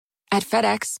At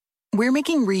FedEx, we're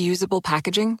making reusable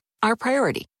packaging our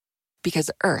priority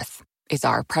because Earth is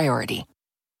our priority.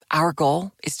 Our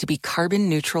goal is to be carbon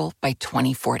neutral by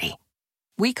 2040.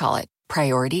 We call it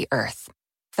Priority Earth.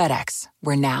 FedEx,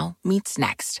 where now meets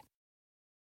next.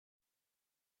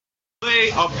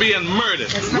 They are being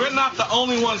murdered. We're not the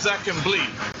only ones that can bleed.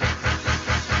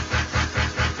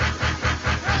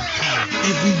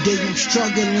 Every day I'm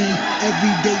struggling,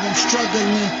 every day I'm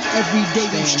struggling, every day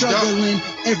I'm struggling,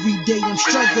 every day I'm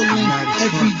struggling,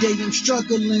 every day I'm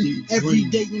struggling, every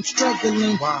day I'm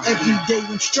struggling, every day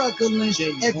I'm struggling,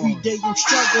 every day I'm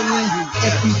struggling,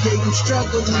 every day I'm struggling,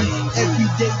 every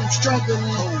day I'm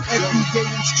struggling, every day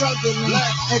I'm struggling,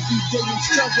 every day I'm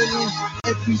struggling,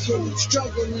 every day I'm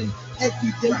struggling,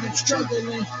 every day I'm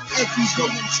struggling, every day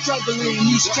I'm struggling.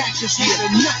 These cats is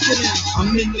had enough of them.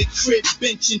 I'm in the crib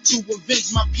benching to avenge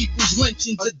my people's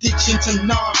lynchings. Addiction to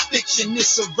non-fiction,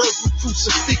 it's a verbal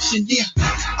crucifixion. Yeah,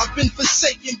 I've been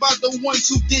forsaken by the ones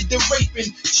who did the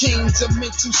raping. Chains of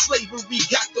mental slavery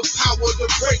got the power to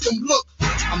break them. Look,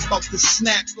 I'm about to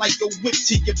snap like a whip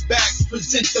to your back.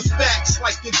 Present the facts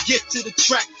like a gift to the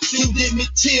track. Killed Emmett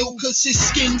Till cause his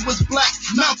skin was black.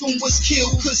 Malcolm was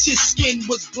killed cause his skin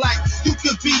was black. You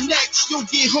could be next, you'll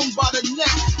get hung by the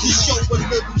neck. To show a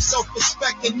little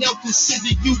self-respect and they'll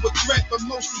consider you a threat. But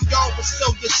most of y'all will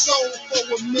sell your soul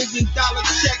for $1 million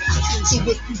check. So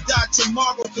if you die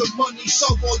tomorrow, the money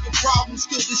solve all your problems.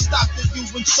 Could it stop the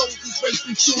UN soldiers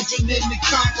raping children in the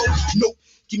Congo? Nope.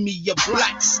 Give me a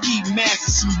black ski mask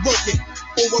and some rope,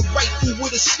 or a rifle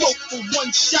with a scope for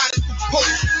one shot at the Pope.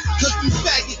 Cause you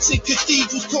faggots in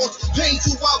cathedrals cause pain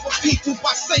to our people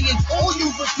by saying all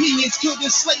Europeans killed and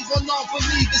slave on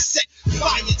non-believers. Set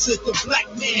fire to the black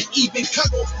man, even cut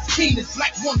off his penis.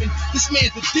 Black woman, this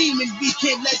man's a demon, we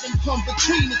can't let him come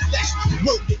between us. That's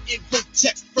wrote it in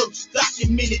Protect First,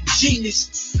 documented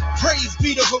genius. Praise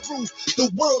be to Haru, the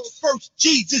world's first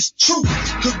Jesus. Truth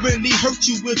could really hurt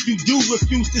you if you do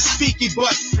refuse to speak it,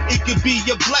 but it could be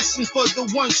a blessing for the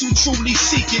ones who truly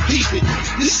seek it. Peep it,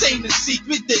 this ain't a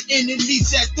secret. The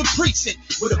enemies at the precinct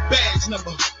with a badge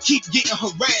number keep getting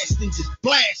harassed and just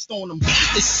blast on them.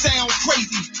 It sound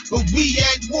crazy, but we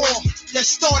at war. That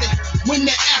started when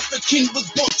the African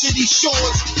was brought to these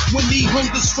shores. When he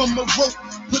hung us from a rope,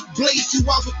 put blades to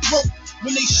our throat.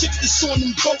 When they shipped us on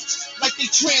them boats like they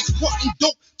transporting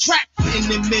dope. Trapped in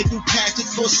the middle passage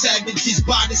for savages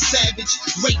by the savage.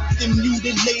 Raped and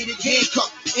mutilated,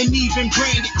 handcuffed, and even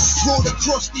branded. Rode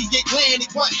across the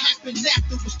Atlantic. What happened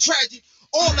after was tragic.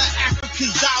 All of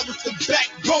Africa's eye was the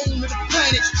backbone of the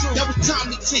planet. That was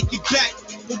time to take it back.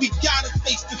 But we gotta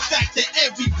face the fact that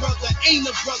every brother ain't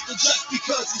a brother just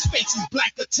because his face is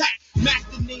black. Attack. Mac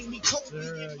the name he told me.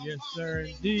 Yes, sir,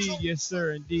 indeed. Yes,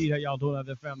 sir, indeed. How y'all doing out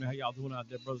there, family? How y'all doing out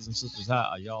there, brothers and sisters?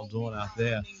 How are y'all doing out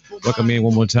there? Welcome in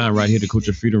one more time right here to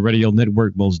Culture Freedom Radio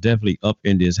Network. Most definitely up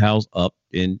in this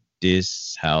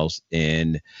house,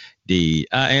 indeed.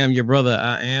 I am your brother.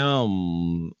 I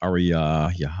am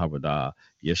Ariyah Yahawadah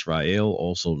Yisrael,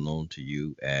 also known to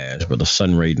you as Brother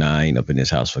Sunray 9, up in this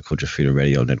house for Culture Freedom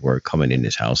Radio Network, coming in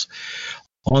this house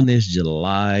on this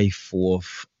July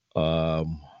 4th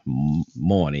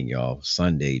morning, y'all.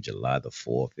 Sunday, July the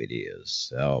 4th it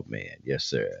is. Oh, man. Yes,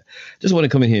 sir. Just want to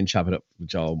come in here and chop it up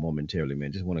with y'all momentarily,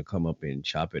 man. Just want to come up and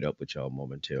chop it up with y'all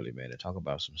momentarily, man, and talk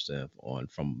about some stuff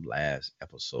from last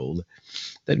episode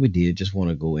that we did. Just want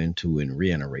to go into and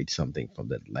reiterate something from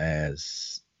that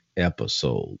last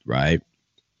episode, right?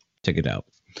 Check it out.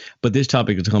 But this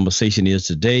topic of the conversation is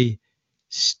today,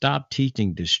 stop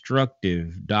teaching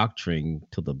destructive doctrine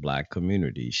to the Black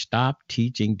community. Stop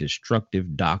teaching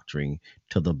destructive doctrine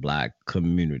to the Black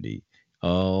community.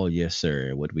 Oh, yes,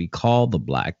 sir. What we call the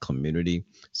Black community.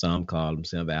 Some call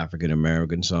themselves African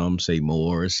American. Some say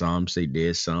Moors. Some say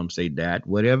this. Some say that.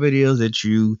 Whatever it is that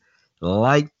you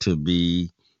like to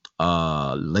be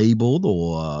labeled,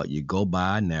 or you go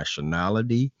by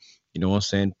nationality, you know what I'm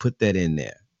saying? Put that in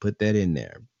there. Put that in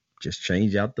there. Just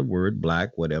change out the word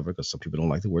Black, whatever, because some people don't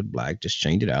like the word Black. Just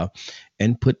change it out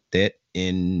and put that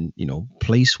in,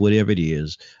 place whatever it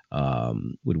is,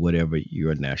 with whatever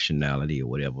your nationality or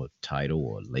whatever title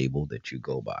or label that you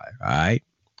go by.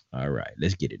 All right.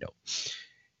 Let's get it though.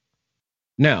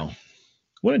 Now, I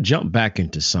want to jump back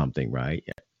into something, right?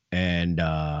 And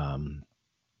I'm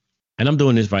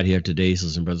doing this right here today. So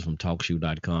some brothers from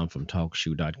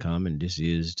TalkShoe.com, and this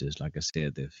is just, like I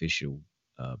said, the official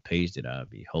page that I'll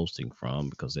be hosting from,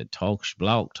 because that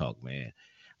blog talk, man.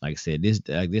 Like I said, this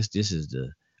is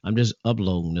I'm just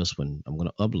uploading this one. I'm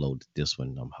gonna upload this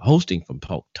one. I'm hosting from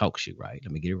TalkShoe, right?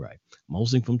 Let me get it right. I'm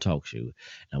hosting from TalkShoe, and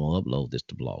I'm gonna upload this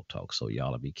to Blog Talk, so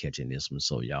y'all will be catching this one.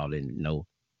 So y'all didn't know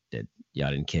that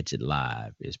y'all didn't catch it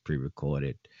live. It's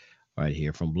pre-recorded right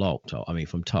here from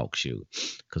from Talk Shoe,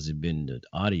 because the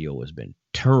audio has been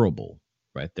terrible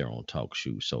right there on Talk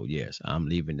Shoe. So yes, I'm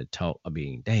leaving the talk. I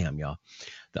mean, damn y'all,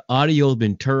 the audio's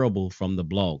been terrible from the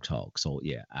Blog Talk. So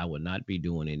yeah, I will not be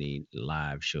doing any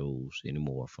live shows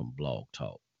anymore from Blog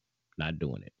Talk. Not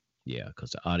doing it. Yeah,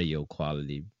 because the audio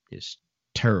quality is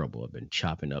terrible. I've been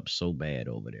chopping up so bad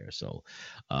over there. So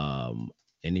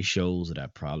any shows that I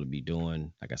probably be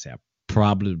doing, like I said,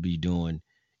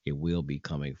 it will be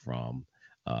coming from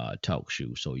Talk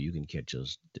Shoe. So you can catch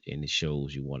us any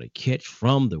shows you want to catch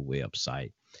from the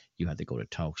website. You have to go to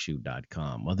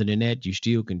talkshoe.com. Other than that, you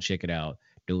still can check it out.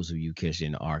 Those of you catch it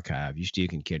in the archive, you still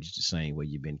can catch it the same way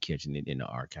you've been catching it in the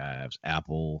archives.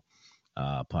 Apple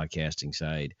podcasting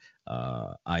site,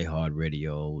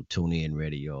 iHeartRadio, TuneIn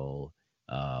Radio,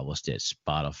 what's that,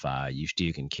 Spotify. You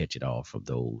still can catch it all from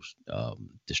those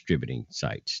distributing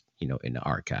sites, in the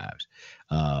archives.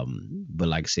 But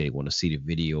like I said, want to see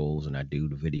the videos, and I do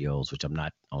the videos, which I'm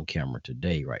not on camera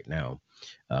today right now.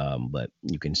 But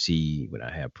you can see when I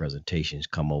have presentations,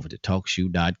 come over to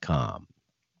talkshoe.com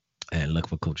and look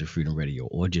for Culture Freedom Radio,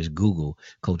 or just Google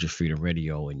Culture Freedom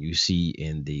Radio, and you see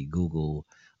in the Google,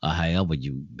 however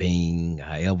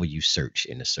you search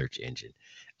in the search engine,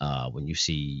 when you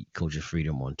see Culture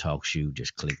Freedom on Talk Shoe,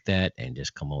 just click that and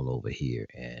just come on over here,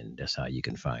 and that's how you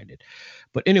can find it.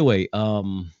 But anyway, I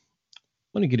want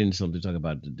to get into something to talk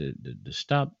about the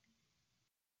stop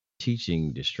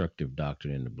teaching destructive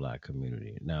doctrine in the Black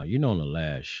community. Now, on the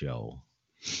last show,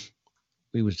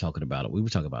 we was talking about it. We were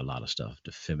talking about a lot of stuff,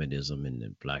 the feminism in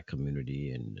the Black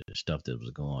community and the stuff that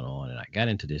was going on. And I got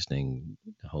into this thing,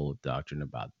 the whole doctrine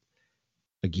about,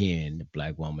 again, the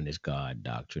Black woman is God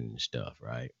doctrine and stuff,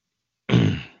 right?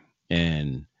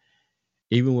 And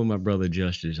even with my brother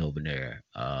Justice over there,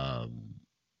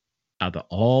 after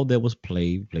all that was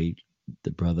played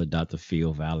the brother Dr.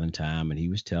 Phil Valentine, and he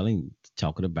was talking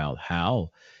about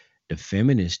how the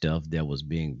feminist stuff that was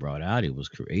being brought out, it was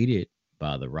created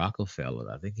by the Rockefellers.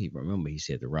 I think he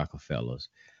said the Rockefellers.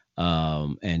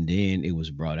 And then it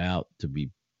was brought out to be,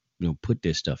 put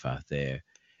this stuff out there.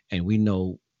 And we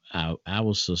know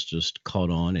our sisters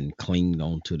caught on and clinged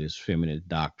on to this feminist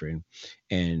doctrine.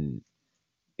 And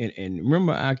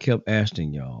remember, I kept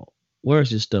asking y'all, where is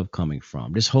this stuff coming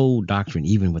from? This whole doctrine,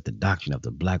 even with the doctrine of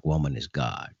the Black woman is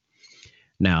God.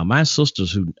 Now, my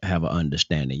sisters who have an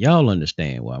understanding, y'all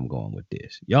understand where I'm going with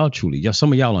this.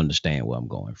 Some of y'all understand where I'm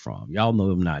going from. Y'all know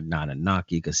I'm not a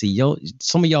knock you. Because see,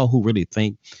 some of y'all who really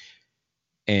think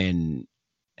and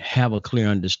have a clear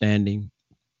understanding,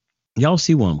 y'all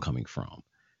see where I'm coming from.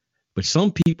 But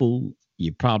some people,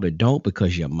 you probably don't,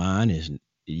 because your mind is,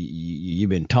 you've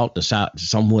been taught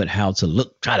somewhat how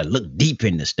to try to look deep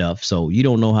into stuff. So you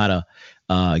don't know how to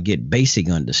get basic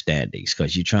understandings,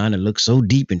 because you're trying to look so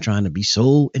deep and trying to be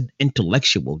so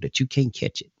intellectual that you can't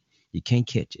catch it. You can't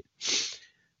catch it.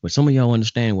 But some of y'all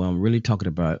understand what I'm really talking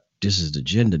about. This is the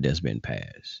agenda that's been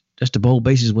passed. That's the bold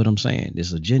basis of what I'm saying.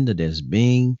 This agenda that's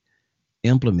being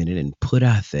implemented and put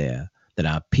out there that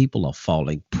our people are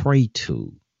falling prey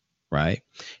to, right?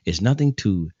 It's nothing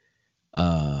to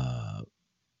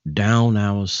down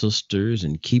our sisters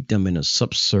and keep them in a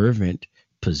subservient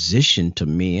position to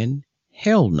men.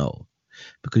 Hell no.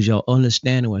 Because y'all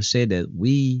understand when I say that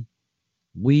we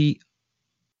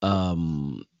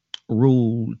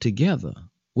rule together.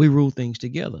 We rule things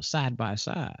together, side by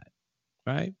side,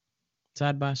 right?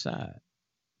 Side by side.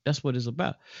 That's what it's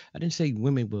about. I didn't say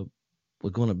women were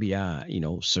going to be our,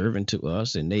 servant to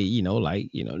us, and they,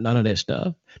 none of that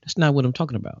stuff. That's not what I'm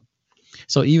talking about.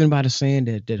 So even by the saying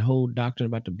that whole doctrine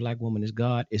about the Black woman is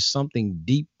God is something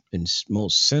deep and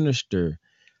most sinister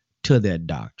to that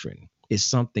doctrine. It's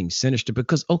something sinister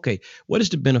because, okay, what is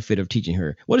the benefit of teaching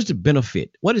her? What is the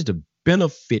benefit? What is the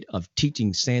benefit of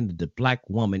teaching, saying that the Black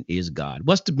woman is God?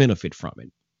 What's the benefit from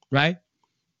it, right?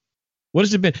 What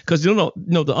is the benefit? Because the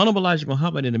Honorable Elijah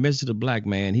Muhammad in the Message of the Black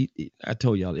Man, I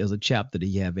told y'all there's a chapter that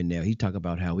he have in there. He talk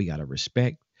about how we got to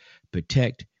respect,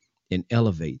 protect, and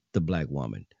elevate the Black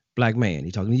woman. Black man,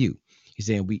 he's talking to you. He's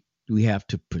saying we have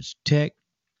to protect,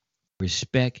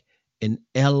 respect, and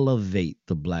elevate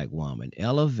the Black woman.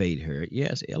 Elevate her.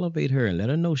 Yes, elevate her and let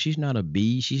her know she's not a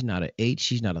B, she's not a H,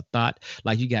 she's not a thought.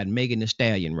 Like you got Megan Thee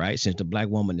Stallion, right? Since the Black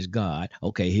woman is God.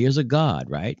 Okay, here's a God,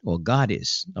 right? Or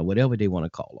goddess, or whatever they want to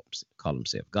call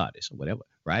themselves, goddess or whatever,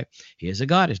 right? Here's a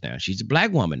goddess now. She's a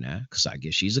Black woman now, because I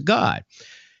guess she's a God.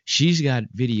 She's got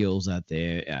videos out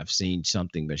there. I've seen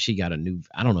something, but she got I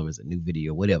don't know if it's a new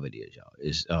video, whatever it is, y'all.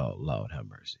 It's, oh, Lord have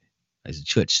mercy. As the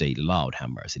church say, Lord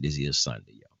have mercy. This is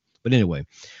Sunday, y'all. But anyway,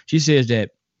 she says that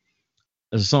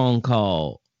there's a song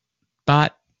called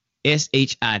Thought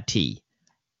S-H-I-T.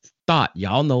 Thought.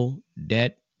 Y'all know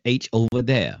that H over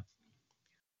there.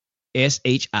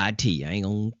 S-H-I-T. I ain't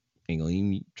gonna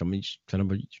even trying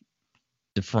to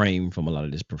refrain from a lot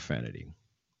of this profanity.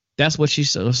 That's what she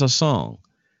said. It's a song.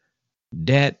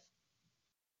 That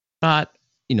thought,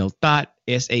 thought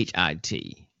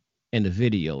S-H-I-T. And the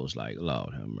video is like,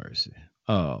 Lord have mercy.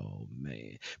 Oh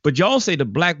man. But y'all say the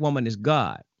black woman is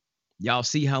God. Y'all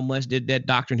see how much did that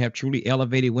doctrine have truly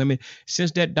elevated women?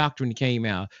 Since that doctrine came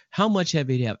out, how much have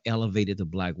it have elevated the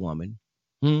black woman?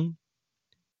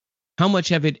 How much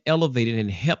have it elevated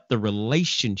and helped the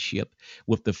relationship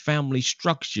with the family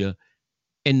structure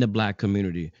in the black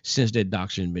community since that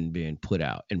doctrine been being put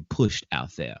out and pushed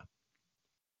out there?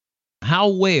 How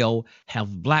well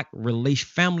have black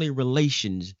family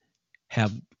relations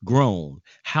have grown?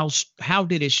 How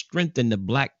did it strengthen the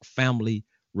black family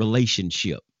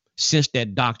relationship since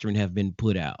that doctrine have been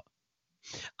put out?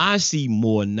 I see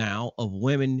more now of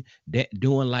women that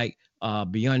doing like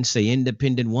Beyonce,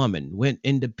 independent woman, went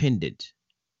independent.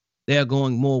 They're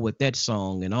going more with that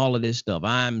song and all of this stuff.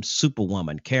 I'm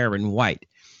Superwoman, Karen White.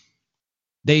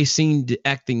 They seem to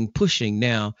acting pushing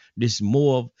now. This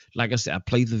more of, like I said, I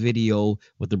played the video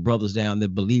with the brothers down, the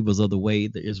believers of the way,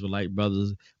 the Israelite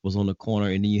brothers was on the corner,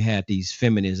 and then you had these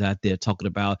feminists out there talking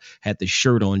about, had the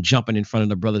shirt on, jumping in front of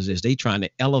the brothers as they trying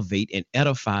to elevate and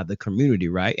edify the community,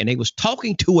 right? And they was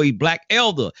talking to a black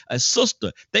elder, a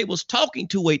sister. They was talking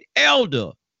to an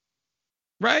elder,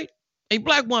 right? A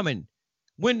black woman.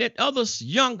 When that other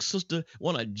young sister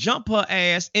want to jump her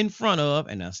ass in front of,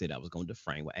 and I said I was going to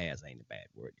deframe, well, ass ain't a bad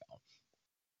word, y'all,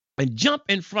 and jump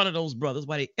in front of those brothers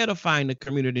while they edifying the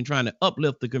community and trying to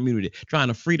uplift the community, trying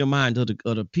to free the minds of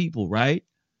the people, right?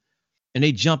 And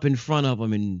they jump in front of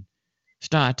them and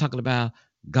start talking about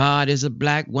God is a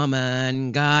black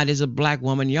woman. God is a black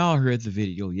woman. Y'all heard the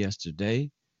video yesterday.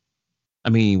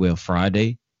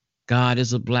 Friday. God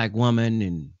is a black woman,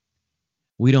 and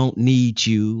we don't need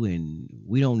you, and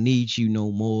we don't need you no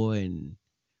more, and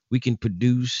we can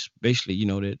produce basically,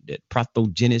 that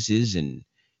protogenesis, and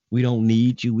we don't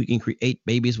need you. We can create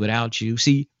babies without you.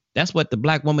 See, that's what the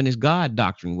black woman is God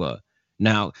doctrine was.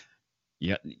 Now,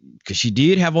 yeah, because she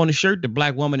did have on the shirt, the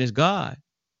black woman is God.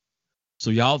 So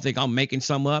y'all think I'm making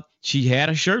some up? She had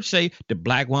a shirt say the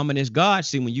black woman is God.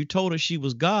 See, when you told her she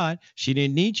was God, she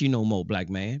didn't need you no more, black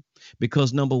man.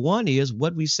 Because number one is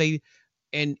what we say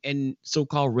and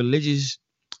so-called religious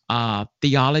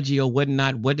theology or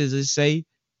whatnot. What does it say?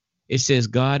 It says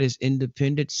God is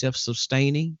independent,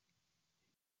 self-sustaining.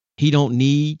 He don't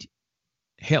need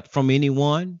help from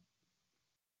anyone,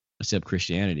 except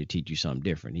Christianity teach you something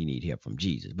different. He need help from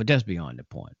Jesus, but that's beyond the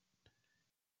point.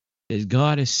 That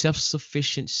God is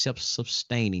self-sufficient,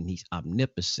 self-sustaining. He's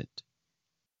omnipotent.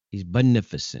 He's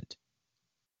beneficent.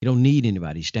 He don't need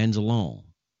anybody. He stands alone.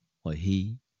 Well,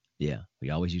 we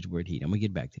always use the word he. I'm gonna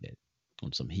get back to that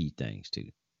on some he things too,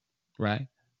 right?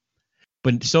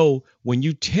 But so when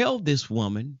you tell this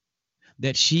woman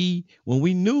that when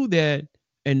we knew that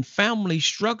in family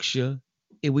structure,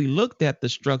 if we looked at the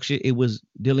structure, it was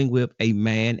dealing with a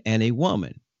man and a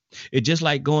woman. It's just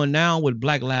like going now with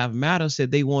Black Lives Matter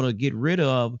said they want to get rid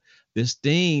of this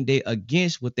thing. They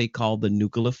against what they call the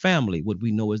nuclear family. What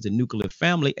we know as the nuclear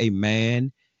family, a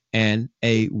man and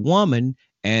a woman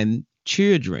and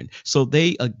children. So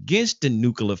they against the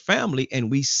nuclear family,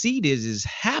 and we see this is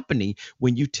happening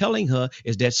when you telling her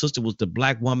is that sister was the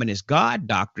black woman is God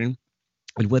doctrine.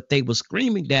 And what they were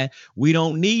screaming that we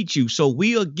don't need you. So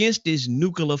we against this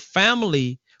nuclear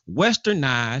family,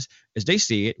 westernized, as they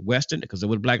said, Western, because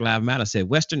what Black Lives Matter said,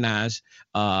 westernized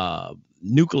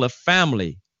nuclear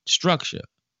family structure.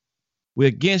 We're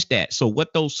against that. So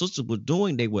what those sisters were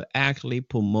doing, they were actually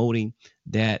promoting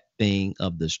that thing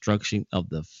of destruction of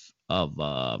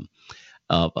the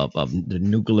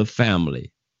nuclear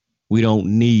family. We don't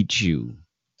need you,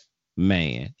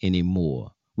 man,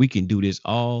 anymore. We can do this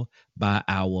all by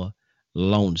our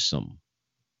lonesome.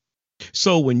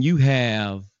 So when you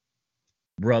have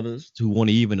brothers who want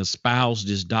to even espouse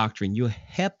this doctrine, you're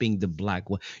helping the black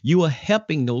one. You are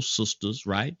helping those sisters,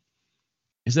 right?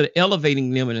 Instead of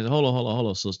elevating them and hold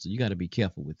on, sister, you got to be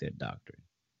careful with that doctrine.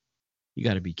 You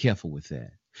got to be careful with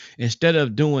that. Instead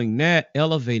of doing that,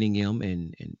 elevating them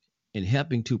and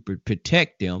helping to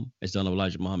protect them, as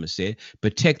Elijah Muhammad said,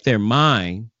 protect their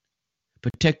mind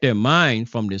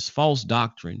from this false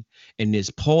doctrine and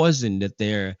this poison that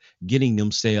they're getting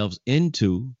themselves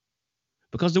into.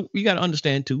 Because you got to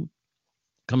understand too,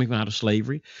 coming from out of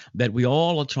slavery, that we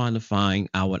all are trying to find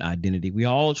our identity. We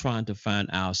all trying to find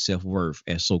our self-worth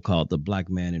as so-called the black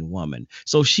man and woman.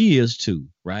 So she is too,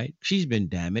 right? She's been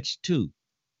damaged too.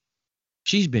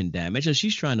 She's been damaged, and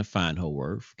she's trying to find her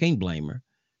worth. Can't blame her.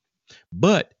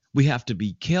 But we have to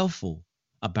be careful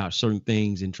about certain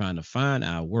things and trying to find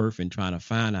our worth and trying to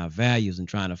find our values and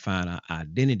trying to find our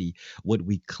identity, what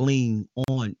we cling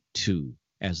on to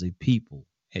as a people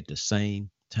at the same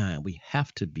time. We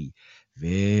have to be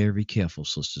very careful,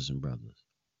 sisters and brothers,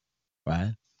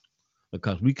 right?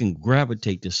 Because we can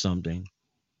gravitate to something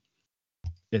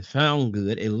that sound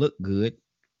good, it looked good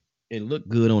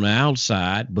on the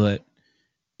outside, but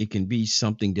it can be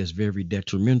something that's very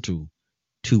detrimental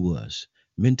to us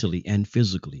mentally and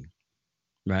physically,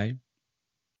 right?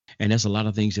 And that's a lot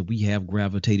of things that we have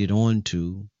gravitated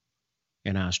onto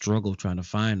in our struggle trying to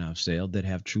find ourselves that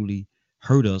have truly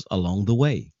hurt us along the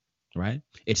way, right?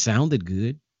 It sounded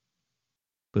good,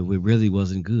 but it really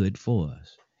wasn't good for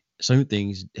us. Certain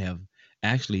things have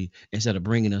actually, instead of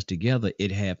bringing us together,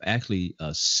 it have actually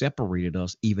separated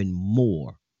us even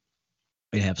more.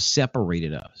 It have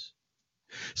separated us.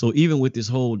 So even with this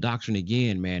whole doctrine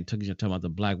again, man, talking about the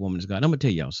black woman is God. I'm gonna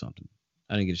tell y'all something.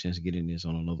 I didn't get a chance to get in this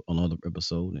on another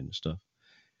episode and stuff.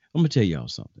 I'm gonna tell y'all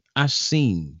something. I've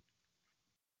seen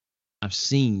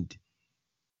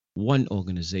one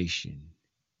organization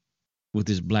with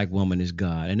this black woman is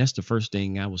God, and that's the first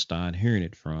thing I was start hearing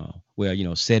it from. Well,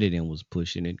 Said it and was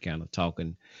pushing it, kind of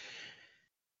talking.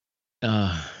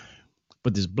 Uh,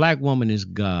 but this black woman is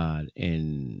God,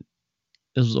 and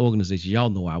this was an organization y'all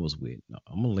know I was with.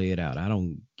 I'm gonna lay it out. I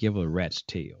don't give a rat's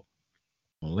tail.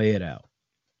 I'm gonna lay it out.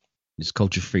 It's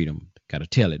culture freedom. Gotta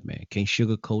tell it, man. Can't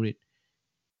sugarcoat it.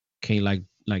 Can't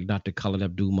like Dr. Khalid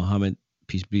Abdul Muhammad,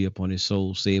 peace be upon his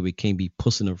soul, said we can't be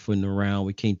pussing or footing around.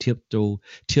 We can't tiptoe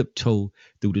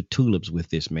through the tulips with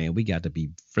this, man. We got to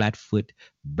be flat foot,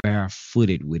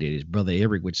 barefooted with it. As Brother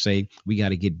Eric would say, we got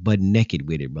to get butt naked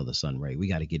with it, Brother Sunray. We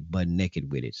got to get butt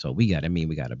naked with it. So we got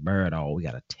to bear it all. We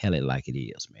got to tell it like it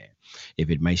is, man. If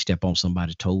it may step on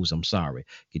somebody's toes, I'm sorry.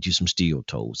 Get you some steel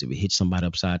toes. If it hits somebody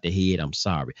upside the head, I'm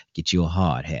sorry. Get you a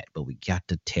hard hat. But we got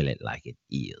to tell it like it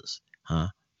is, huh?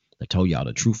 I told y'all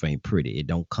the truth ain't pretty. It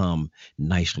don't come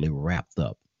nicely wrapped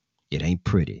up. It ain't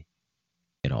pretty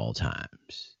at all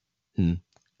times. Come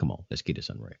on, let's get this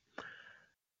right.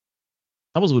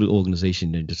 I was with an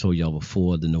organization that I told y'all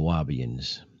before, the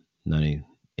Nawabians,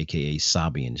 aka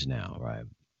Sabians now, right?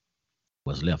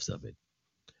 What's left of it.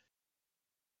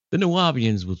 The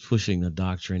Nawabians was pushing the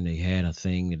doctrine. They had a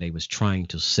thing that they was trying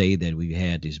to say that we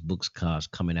had these books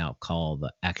coming out called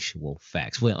The Actual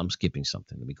Facts. Well, I'm skipping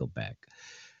something. Let me go back.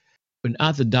 When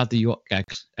after Dr. York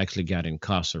actually got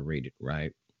incarcerated,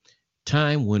 right?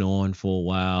 Time went on for a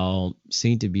while.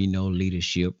 Seemed to be no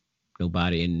leadership,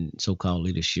 nobody in so-called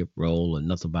leadership role, or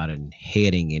nothing about it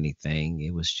heading anything.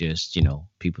 It was just,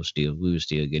 we were still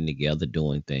getting together,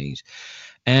 doing things.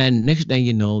 And next thing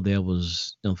you know, there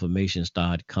was information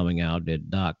started coming out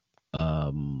that Doc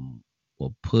were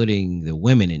putting the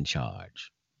women in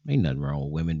charge. Ain't nothing wrong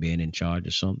with women being in charge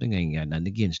or something. Ain't got nothing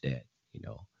against that,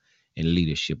 in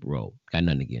leadership role. Got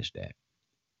nothing against that.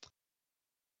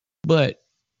 But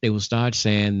they will start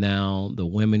saying now the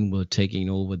women were taking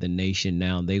over the nation.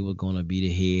 Now they were going to be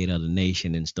the head of the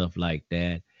nation and stuff like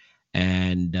that.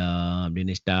 And then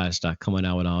they start coming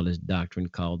out with all this doctrine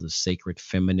called the sacred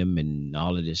feminine and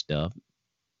all of this stuff,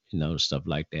 stuff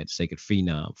like that. Sacred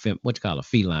phenom, what you call a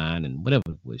feline and whatever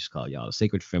it was called, y'all. The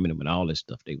sacred feminine and all this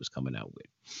stuff they was coming out with,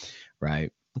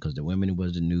 right? Because the women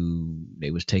was they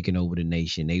was taking over the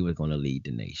nation. They were going to lead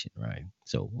the nation, right?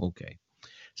 So, okay.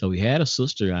 So we had a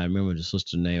sister. I remember the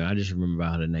sister name. I just remember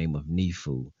her name of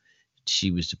Nifu.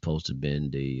 She was supposed to have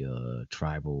been the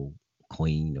tribal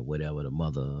queen or whatever, the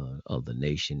mother of the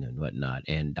nation and whatnot.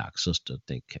 And Doc's sister, I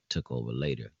think, took over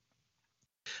later.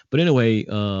 But anyway,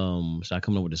 so I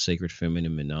come up with the sacred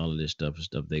feminine and all of this stuff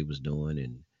they was doing.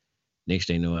 And next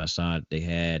thing you know, I saw they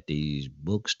had these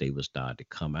books they would start to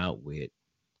come out with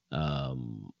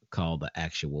called The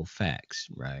Actual Facts,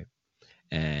 right?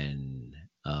 And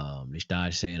they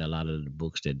started saying a lot of the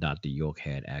books that Dr. York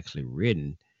had actually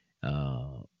written,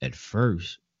 at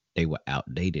first, they were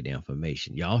outdated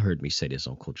information. Y'all heard me say this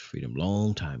on Culture Freedom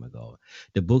long time ago.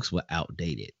 The books were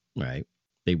outdated, right?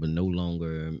 They were no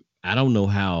longer, I don't know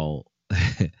how,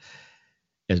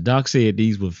 as Doc said,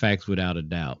 these were facts without a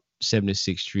doubt.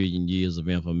 76 trillion years of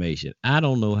information. I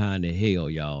don't know how in the hell,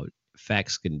 y'all,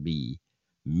 facts can be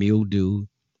mildew.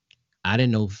 I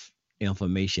didn't know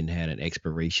information had an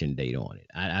expiration date on it.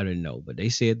 I didn't know, but they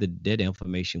said that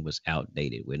information was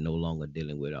outdated. We're no longer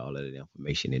dealing with all of that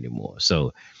information anymore.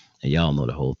 So, and y'all know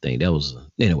the whole thing. That was,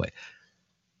 anyway.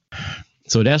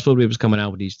 So that's what we was coming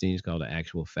out with, these things called The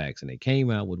Actual Facts. And they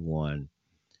came out with one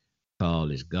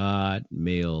called is God,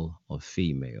 male or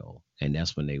female. And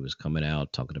that's when they was coming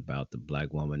out talking about the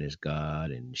black woman is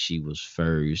God, and she was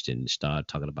first, and started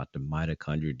talking about the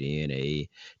mitochondrial DNA,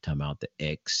 talking about the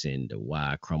X and the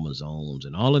Y chromosomes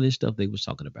and all of this stuff they was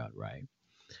talking about, right?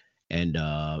 And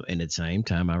at the same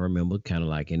time, I remember kind of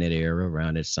like in that era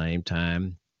around that same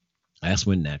time, that's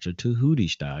when Natural Tahuti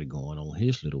started going on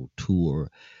his little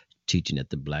tour teaching that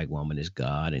the black woman is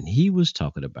God. And he was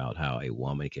talking about how a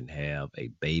woman can have a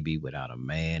baby without a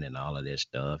man and all of that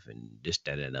stuff and this,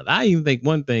 that, and another. I even think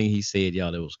one thing he said,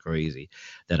 y'all, that was crazy,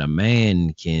 that a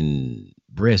man can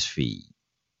breastfeed.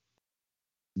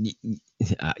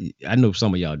 I know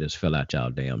some of y'all just fell out y'all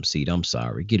damn seat. I'm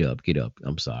sorry. Get up, get up.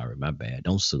 I'm sorry. My bad.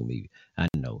 Don't sue me. I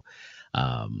know.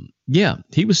 Yeah,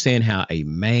 he was saying how a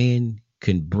man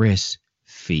can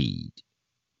breastfeed.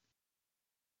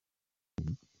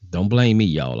 Don't blame me,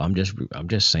 y'all. I'm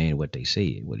just saying what they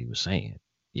said, what he was saying.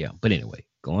 Yeah, but anyway,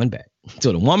 going back.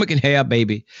 So the woman can have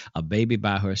a baby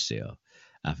by herself.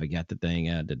 I forgot the thing,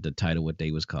 the title, what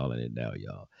they was calling it now,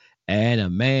 y'all. And a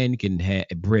man can have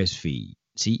breastfeed.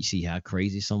 See how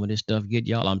crazy some of this stuff get,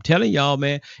 y'all. I'm telling y'all,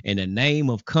 man. In the name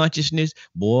of consciousness,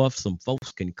 boy, if some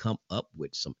folks can come up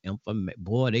with some information,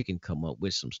 boy, they can come up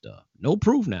with some stuff. No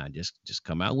proof now, just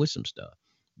come out with some stuff.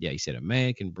 Yeah, he said a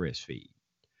man can breastfeed.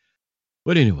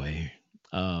 But anyway,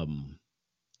 so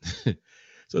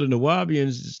the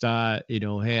Nawabians started,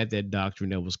 had that doctrine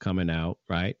that was coming out,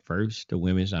 right? First, the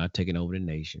women started taking over the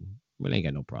nation. Well, they ain't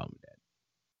got no problem with that.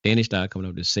 Then they started coming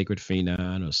up with the sacred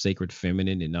feminine or sacred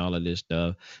feminine and all of this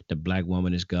stuff. The black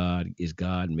woman is God,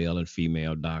 male and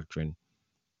female doctrine.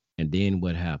 And then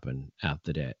what happened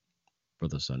after that,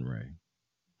 Brother Sunray?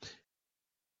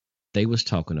 They was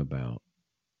talking about,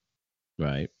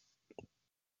 right?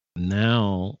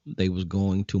 Now they was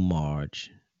going to march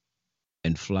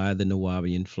and fly the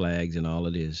Nawabian flags and all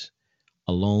of this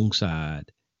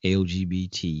alongside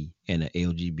LGBT and an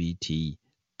LGBT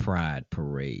pride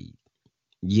parade.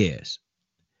 Yes.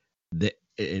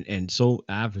 And so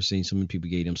I've seen so many people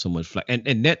gave them so much flack.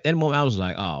 And that moment I was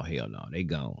like, oh, hell no, they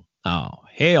gone. Oh,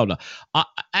 hell no.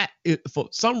 For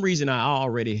some reason, I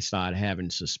already started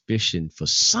having suspicion. For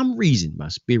some reason, my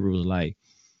spirit was like,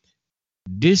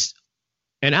 this,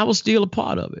 and I was still a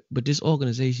part of it. But this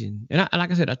organization, and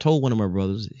like I said, I told one of my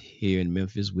brothers here in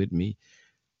Memphis with me,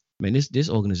 man, this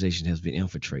organization has been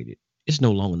infiltrated. It's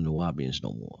no longer Nawabians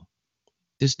no more.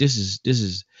 This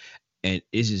is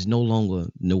no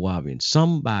longer Nawabian.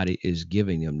 Somebody is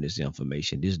giving them this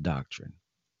information, this doctrine.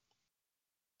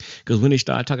 Because when they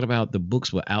started talking about the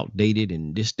books were outdated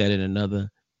and this, that, and another,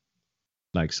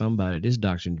 like this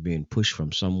doctrine is being pushed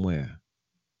from somewhere.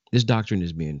 This doctrine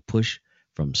is being pushed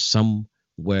from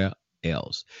somewhere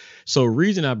else. So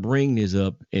reason I bring this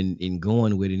up and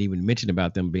going with it and even mention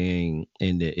about them being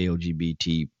in the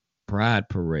LGBT pride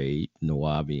parade,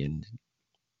 Nawabian,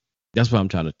 that's what I'm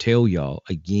trying to tell y'all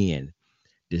again.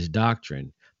 This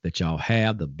doctrine that y'all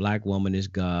have, the black woman is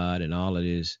God and all of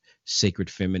this sacred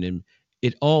feminine,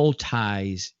 it all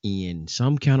ties in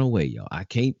some kind of way, y'all. I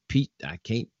can't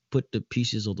put the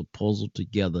pieces of the puzzle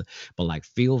together, but like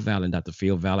Dr.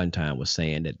 Phil Valentine was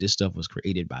saying that this stuff was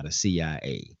created by the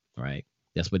CIA, right?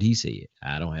 That's what he said.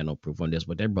 I don't have no proof on this,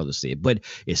 what that brother said, but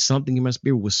it's something in my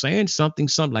spirit was saying something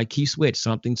like Keith Sweat,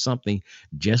 something,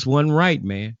 just wasn't right,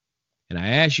 man. And I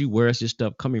ask you, where is this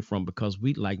stuff coming from? Because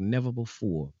we like never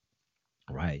before,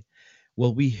 right?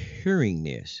 Well, we hearing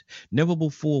this. Never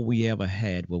before we ever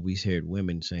had what we heard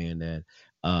women saying that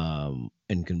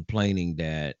and complaining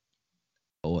that,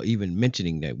 or even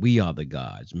mentioning that we are the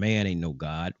gods. Man ain't no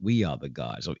God. We are the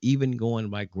gods. So even going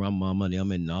by grandmama and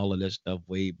them and all of that stuff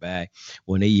way back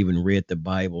when they even read the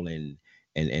Bible and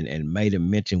made a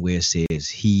mention where it says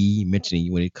he,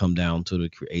 mentioning when it come down to the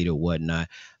creator, whatnot.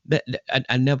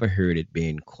 I never heard it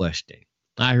being questioned.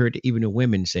 I heard even the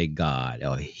women say God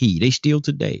or he. They still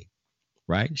today,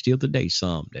 right? Still today,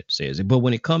 some that says it. But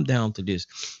when it come down to this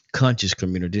conscious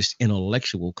community, this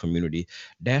intellectual community,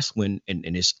 that's when, and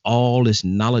it's all this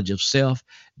knowledge of self,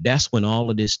 that's when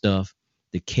all of this stuff,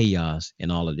 the chaos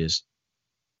and all of this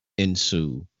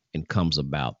ensue and comes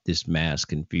about, this mass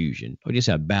confusion. Or just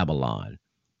have Babylon,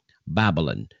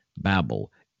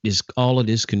 Babel, this, all of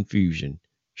this confusion,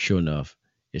 sure enough,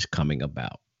 is coming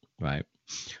about, right?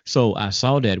 So I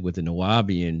saw that with the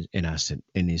Nawabians, and I said,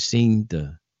 and it seemed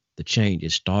the change.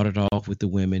 It started off with the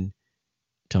women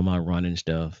talking about running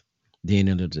stuff, then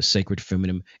into the sacred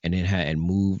feminine, and then had and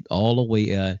moved all the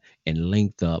way and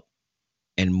linked up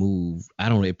and moved. I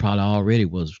don't know, it probably already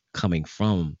was coming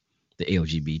from the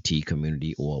LGBT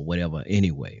community or whatever.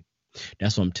 Anyway,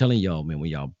 that's what I'm telling y'all, man.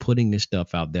 When y'all putting this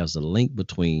stuff out, there's a link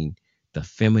between the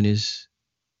feminists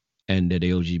and that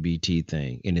LGBT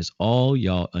thing. And it's all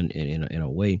y'all in a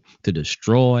way to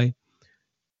destroy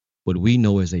what we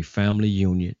know as a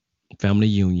union,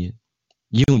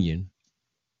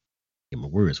 get my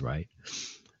words right.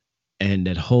 And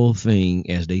that whole thing,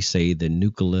 as they say, the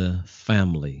nuclear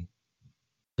family,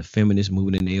 the feminist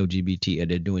movement and the LGBT,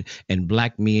 they're doing. And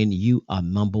black men, you are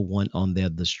number one on their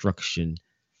destruction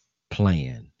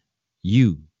plan.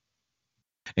 You.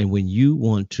 And when you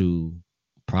want to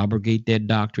propagate that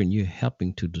doctrine, you're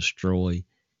helping to destroy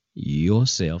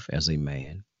yourself as a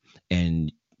man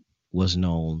and what's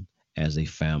known as a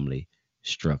family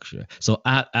structure. So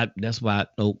I that's why I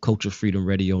know Culture Freedom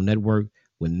Radio Network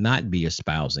will not be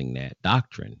espousing that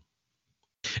doctrine.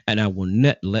 And I will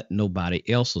not let nobody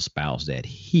else espouse that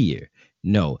here.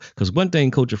 No, because one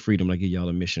thing Culture Freedom, I give y'all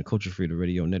a mission, Culture Freedom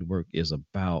Radio Network is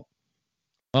about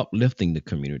uplifting the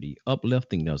community,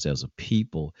 uplifting us as a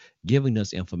people, giving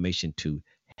us information to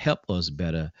help us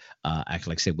better, act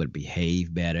like I said, would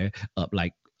behave better, up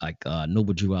like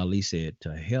Noble Drew Ali said,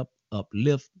 to help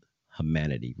uplift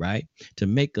humanity, right? To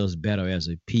make us better as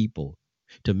a people,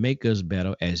 to make us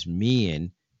better as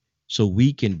men, so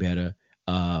we can better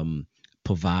um,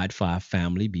 provide for our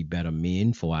family, be better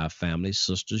men for our family,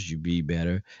 sisters. You be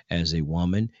better as a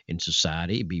woman in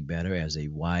society, be better as a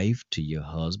wife to your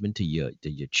husband, to your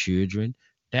children.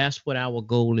 That's what our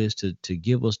goal is, to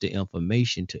give us the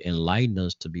information to enlighten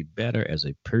us to be better as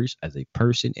a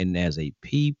person and as a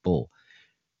people.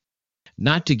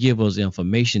 Not to give us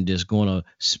information that's going to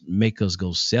make us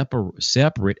go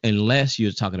separate unless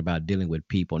you're talking about dealing with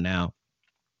people. Now,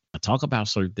 I talk about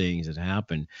certain things that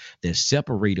happen that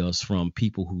separate us from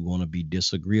people who want to be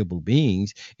disagreeable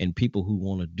beings and people who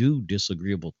want to do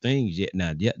disagreeable things. Yet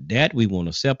now that we want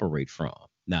to separate from.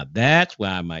 Now that's why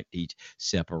I might teach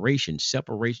separation,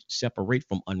 separate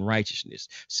from unrighteousness,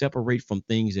 separate from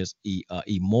things that's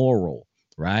immoral,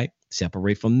 right?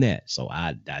 Separate from that. So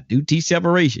I do teach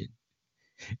separation,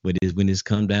 but when it's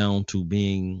come down to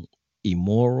being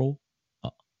immoral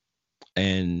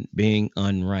and being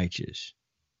unrighteous.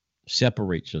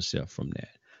 Separate yourself from that.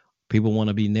 People want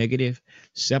to be negative,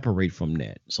 separate from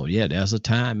that. So yeah, there's a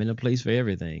time and a place for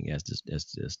everything, as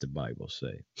the Bible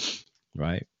say,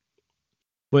 right?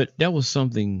 But that was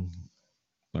something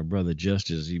my brother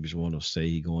Justice, he was want to say,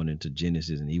 he going into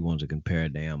Genesis and he wants to compare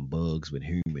damn bugs with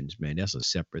humans. Man, that's a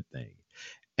separate thing.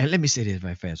 And let me say this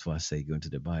very fast before I say go into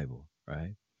the Bible,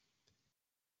 right?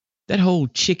 That whole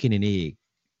chicken and egg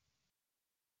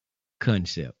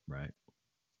concept, right?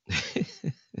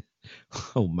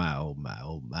 Oh my, oh my,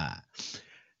 oh my.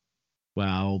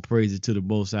 Wow, praise it to the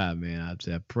Most High, man. I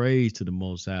said praise to the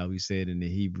Most High. We said in the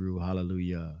Hebrew,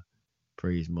 hallelujah.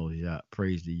 Praise Most Yah,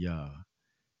 praise the Yah.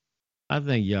 I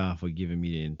thank Yah for giving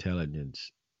me the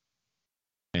intelligence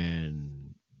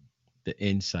and the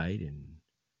insight and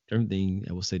everything.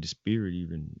 I would say the Spirit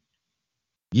even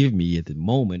give me at the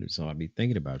moment. So I'll be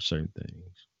thinking about certain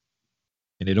things.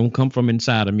 And it don't come from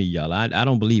inside of me, y'all. I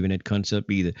don't believe in that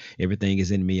concept either. Everything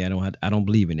is in me. I don't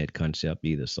believe in that concept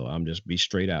either. So I'm just be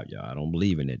straight out, y'all. I don't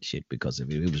believe in that shit because if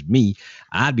it was me,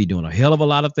 I'd be doing a hell of a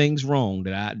lot of things wrong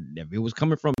if it was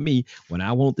coming from me when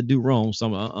I want to do wrong,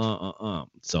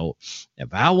 So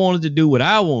if I wanted to do what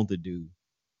I want to do,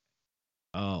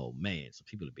 oh man, some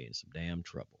people would be in some damn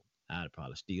trouble. I'd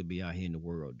probably still be out here in the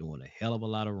world doing a hell of a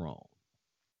lot of wrong.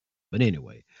 But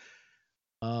anyway,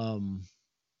 um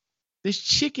this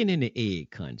chicken and the egg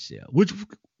concept.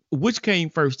 Which came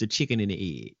first, the chicken and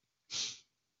the egg?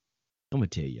 I'm gonna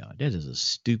tell y'all, that is a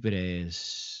stupid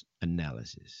ass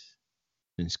analysis.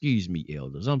 And excuse me,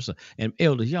 elders. I'm sorry. And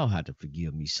elders, y'all have to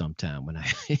forgive me sometime when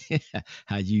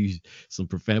I use some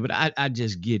profanity. But I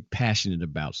just get passionate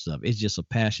about stuff. It's just a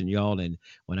passion, y'all. And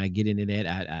when I get into that,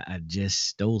 I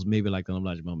just those maybe like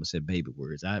Elijah Mama said, baby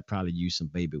words. I probably use some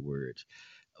baby words,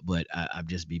 but I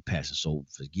just be passionate. So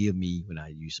forgive me when I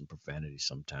use some profanity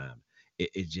sometime.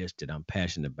 It's just that I'm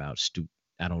passionate about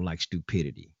I don't like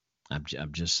stupidity. I'm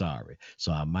just sorry.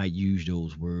 So I might use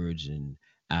those words and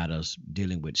out of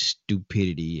dealing with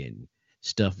stupidity and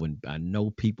stuff when I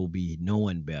know people be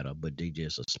knowing better, but they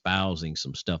just espousing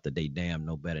some stuff that they damn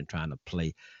know better and trying to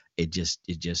play. It just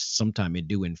sometimes it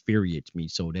do infuriate me.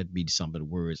 So that'd be some of the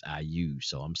words I use.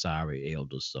 So I'm sorry,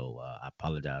 elders. So I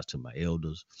apologize to my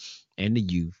elders and the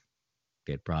youth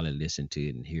that probably listen to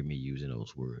it and hear me using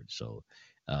those words. So,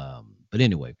 but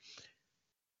anyway,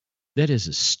 that is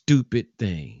a stupid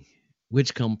thing.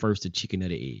 Which come first, the chicken or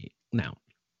the egg? Now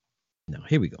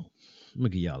here we go. I'm gonna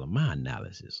give y'all my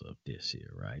analysis of this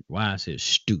here, right? Why I said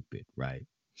stupid, right?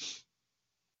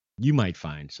 You might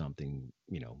find something,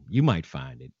 you might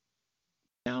find it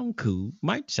sound cool,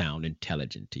 might sound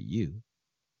intelligent to you,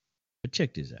 but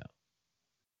check this out.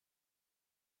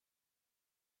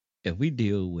 if we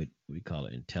deal with, we call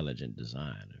it intelligent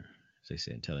designer, as they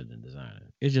say intelligent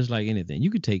designer, it's just like anything.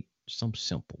 You could take some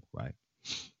simple, right?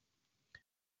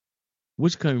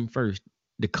 Which came first,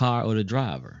 the car or the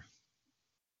driver?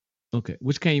 Okay,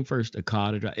 which came first, the car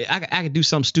or the driver? I could do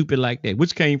something stupid like that.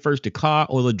 Which came first, the car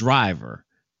or the driver?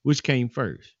 Which came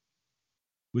first?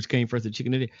 Which came first, the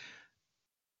chicken or the egg?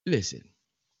 Listen,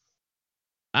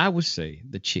 I would say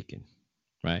the chicken,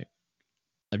 right?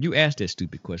 If you ask that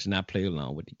stupid question, I play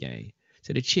along with the game.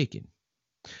 Say the chicken.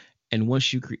 And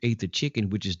once you create the chicken,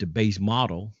 which is the base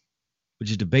model,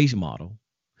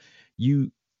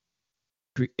 you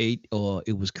create, or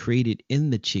it was created in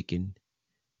the chicken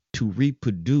to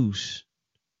reproduce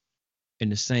in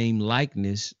the same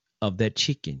likeness of that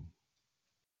chicken.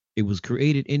 It was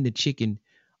created in the chicken,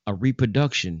 a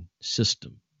reproduction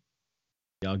system.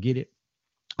 Y'all get it?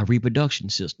 A reproduction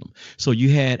system. So you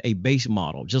had a base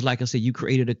model. Just like I said, you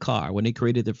created a car. When they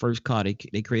created the first car, they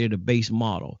created a base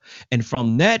model. And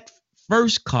from that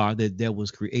first car that was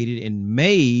created and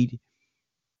made,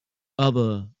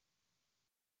 other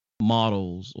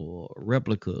models or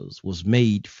replicas was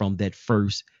made from that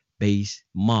first base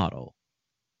model,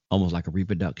 almost like a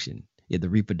reproduction. Yeah, the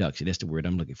reproduction, that's the word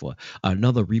I'm looking for.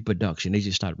 Another reproduction. They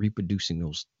just start reproducing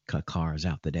those cars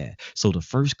after that. So the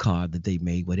first car that they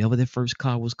made, whatever their first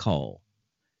car was called,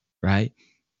 right?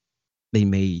 They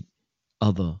made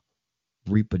other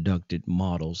reproduced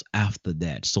models after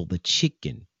that. So the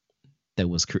chicken that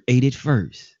was created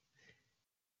first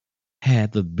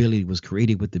was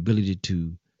created with the ability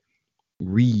to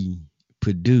reproduce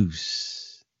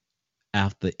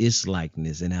after its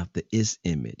likeness and after its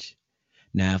image.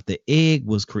 Now, if the egg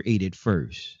was created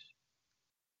first,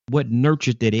 what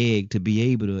nurtured that egg to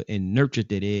be able to, and nurtured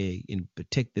that egg and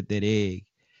protected that egg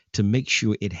to make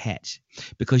sure it hatched?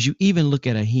 Because you even look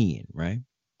at a hen, right?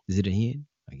 Is it a hen?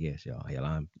 I guess, y'all. Hell,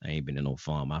 I ain't been in no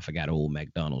farm. I forgot old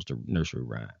McDonald's, the nursery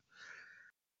rhyme.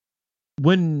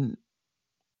 When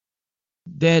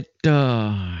that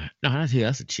no,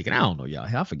 that's a chicken. I don't know,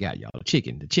 y'all. I forgot, y'all. The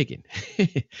chicken.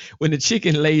 When the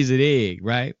chicken lays an egg,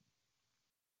 right?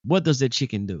 What does that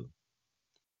chicken do?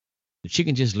 The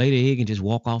chicken just lay the egg and just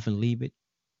walk off and leave it?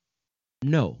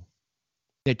 No.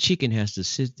 That chicken has to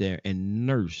sit there and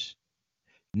nurse.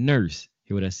 Hear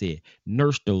what I said?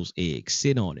 Nurse those eggs.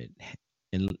 Sit on it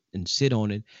and sit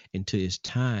on it until it's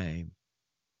time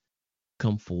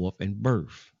come forth and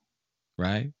birth,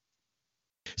 right?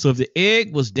 So if the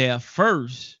egg was there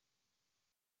first,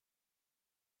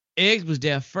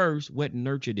 what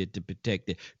nurtured it to protect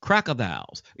it?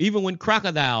 Crocodiles. Even when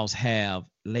crocodiles have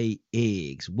lay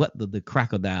eggs, what do the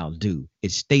crocodiles do?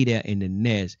 It stay there in the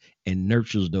nest and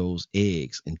nurtures those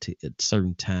eggs until a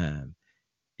certain time.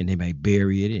 And they may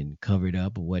bury it and cover it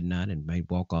up or whatnot and may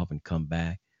walk off and come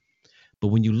back. But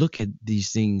when you look at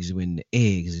these things, when the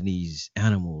eggs and these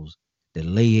animals that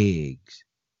lay eggs,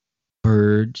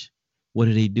 birds, what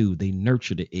do? They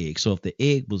nurture the egg. So if the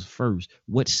egg was first,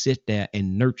 what sit there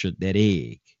and nurtured that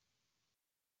egg?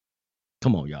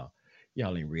 Come on, y'all.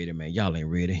 Y'all ain't ready, man. Y'all ain't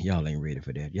ready. Y'all ain't ready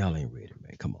for that. Y'all ain't ready,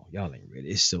 man. Come on. Y'all ain't ready.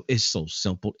 It's so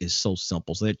simple. It's so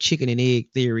simple. So that chicken and egg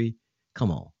theory, come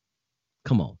on.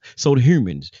 So the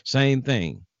humans, same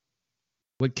thing.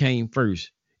 What came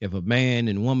first? If a man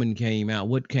and woman came out,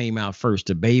 what came out first,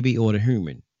 the baby or the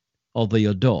human or the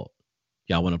adult?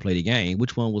 Y'all want to play the game?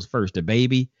 Which one was first, the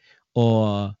baby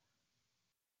or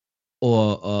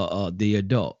the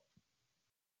adult?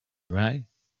 Right?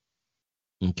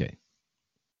 Okay.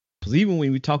 Because even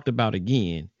when we talked about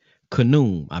again,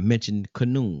 Khnum, I mentioned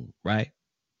Khnum, right?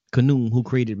 Khnum, who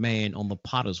created man on the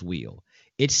potter's wheel.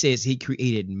 It says he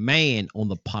created man on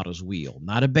the potter's wheel,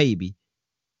 not a baby,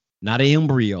 not an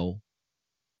embryo,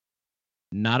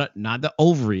 not the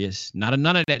ovaries, none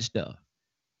of that stuff.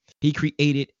 He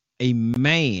created a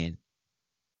man.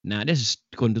 Now, this is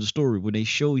according to the story where they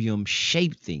show him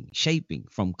shaping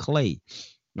from clay,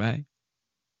 right?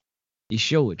 He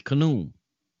show it, Khnum.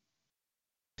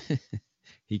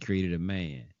 He created a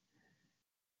man,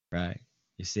 right?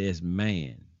 It says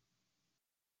man.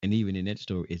 And even in that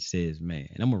story, it says man.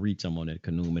 And I'm going to read some on that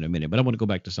Khnum in a minute, but I want to go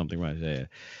back to something right there.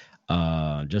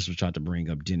 Just to try to bring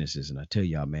up Genesis. And I tell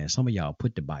y'all, man, some of y'all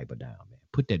put the Bible down, man.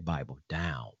 Put that Bible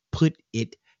down. Put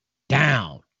it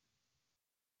down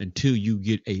until you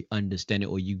get a understanding,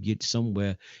 or you get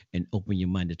somewhere and open your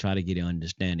mind to try to get an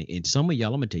understanding. And some of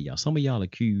y'all, I'm going to tell y'all, some of y'all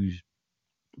accuse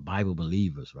Bible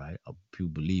believers, right, of people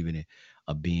believing it,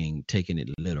 of taking it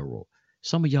literal.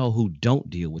 Some of y'all who don't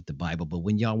deal with the Bible, but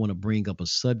when y'all want to bring up a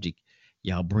subject,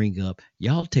 y'all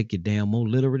take it down more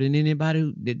literal than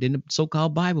anybody, than the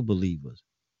so-called Bible believers,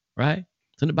 right?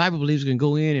 So the Bible believers can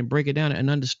go in and break it down and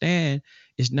understand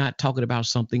it's not talking about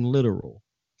something literal.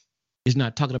 It's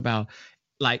not talking about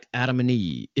like Adam and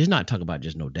Eve. It's not talking about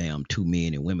just no damn two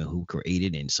men and women who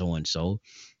created and so,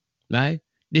 right?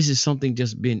 This is something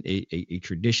just been a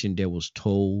tradition that was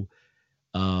told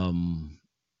um,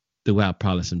 throughout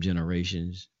probably some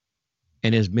generations.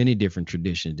 And there's many different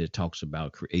traditions that talks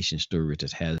about creation stories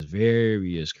that has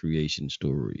various creation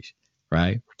stories,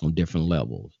 right? On different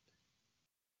levels.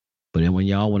 But then when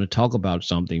y'all want to talk about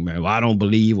something, man, well, I don't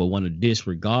believe or want to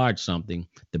disregard something,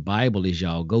 the Bible is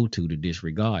y'all go to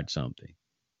disregard something,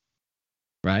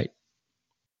 right?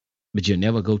 But you'll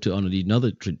never go to under these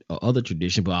other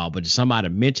tradition. But somebody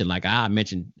mentioned, like I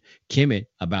mentioned Kemet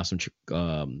about some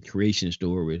creation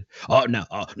stories. Oh no,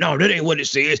 that ain't what it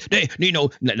says. They,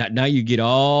 now you get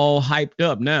all hyped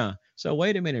up now. So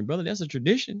wait a minute, brother, that's a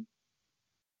tradition.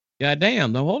 God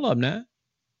damn, no, hold up now.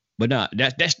 But no,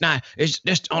 that's not.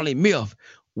 That's only myth.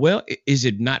 Well, is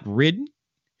it not written?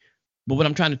 But what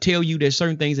I'm trying to tell you, there's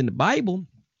certain things in the Bible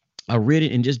I read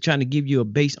it and just trying to give you a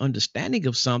base understanding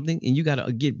of something, and you got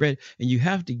to get ready, and you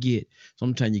have to get.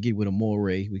 Sometimes you get with a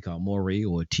moray, we call moray,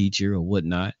 or a teacher or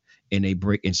whatnot, and they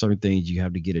break in certain things. You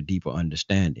have to get a deeper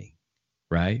understanding,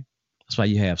 right? That's why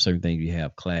you have certain things. You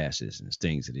have classes and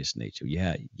things of this nature. You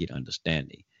have to get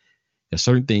understanding. There's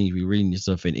certain things we reading this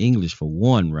stuff in English for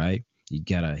one, right? You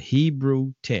got a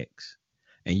Hebrew text,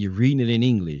 and you're reading it in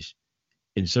English.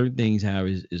 And certain things how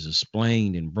is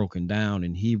explained and broken down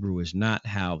in Hebrew is not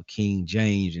how King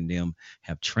James and them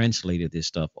have translated this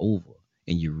stuff over.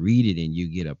 And you read it and you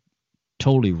get a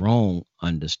totally wrong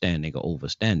understanding or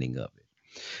overstanding of it.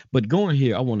 But going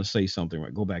here, I want to say something,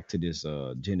 right? Go back to this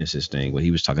Genesis thing where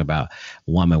he was talking about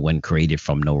woman wasn't created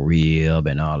from no rib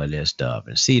and all of this stuff.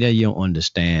 And see that you don't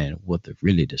understand what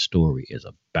really the story is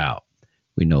about.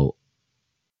 We know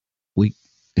we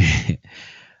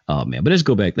oh man, but let's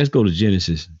go back. Let's go to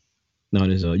Genesis. No,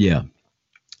 there's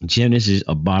Genesis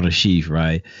about a sheaf,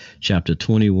 right? Chapter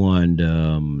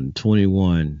 21,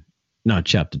 21, not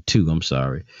chapter 2, I'm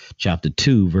sorry. Chapter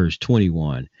 2, verse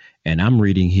 21. And I'm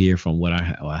reading here from what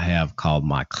I have called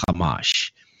my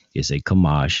Kamash. It's a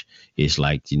Kamash. It's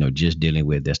like, just dealing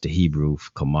with, that's the Hebrew.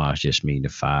 Kamash just mean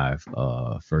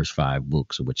the first five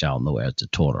books, which I'll know as the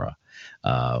Torah.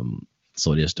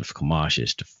 So there's the Kamash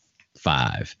is the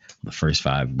first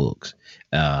five books.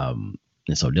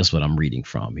 And so that's what I'm reading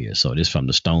from here. So this from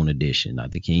the Stone Edition,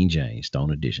 not the King James,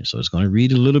 Stone Edition. So it's going to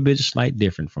read a little bit slight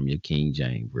different from your King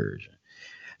James version.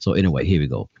 So anyway, here we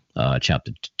go.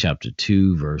 Chapter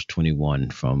 2, verse 21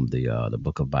 from the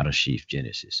book of Barashif,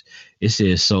 Genesis. It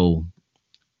says, so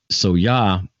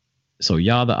Yah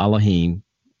the Elohim,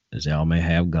 as thou may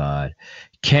have God,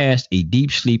 cast a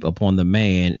deep sleep upon the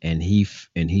man, and he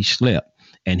slept.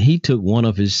 And he took one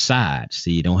of his sides.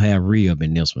 See, you don't have rib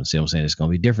in this one. See what I'm saying? It's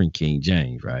going to be different King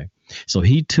James, right? So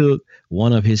he took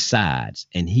one of his sides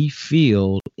and he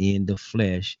filled in the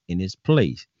flesh in its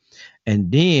place.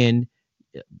 And then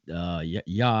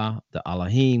Yah, the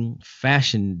Elohim,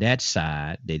 fashioned that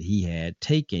side that he had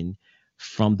taken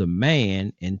from the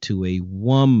man into a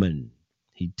woman.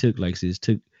 He took, like this,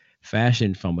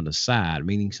 fashioned from the side,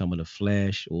 meaning some of the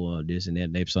flesh or this and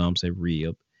that. Some say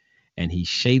rib. And he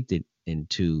shaped it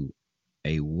into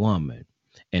a woman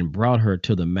and brought her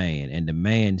to the man. And the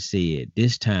man said,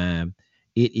 this time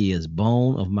it is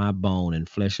bone of my bone and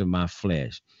flesh of my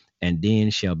flesh, and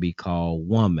then shall be called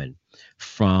woman.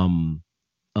 For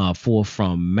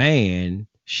from man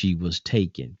she was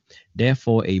taken.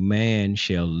 Therefore a man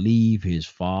shall leave his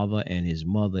father and his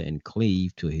mother and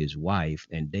cleave to his wife,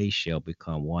 and they shall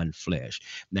become one flesh.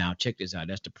 Now check this out.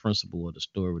 That's the principle of the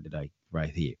story that I right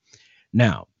here.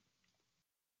 Now,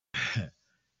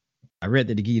 I read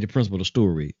that to give you the principle of the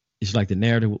story. It's like the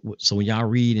narrative. So when y'all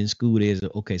read in school, there's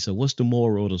okay. So what's the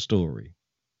moral of the story?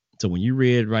 So when you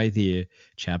read right here,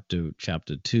 chapter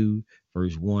 2,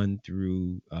 verse 1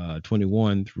 through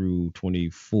 21 through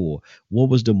 24, what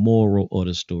was the moral of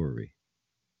the story?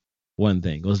 One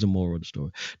thing. What's the moral of the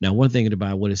story? Now, one thing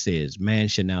about what it says, man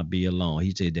should not be alone.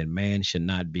 He said that man should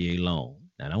not be alone.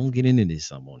 Now, don't get into this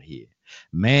some on here.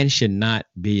 Man should not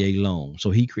be alone.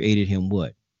 So he created him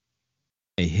what?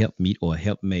 A helpmeet or a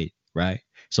helpmate, right?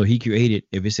 So he created,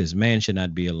 if it says man should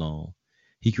not be alone,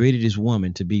 he created this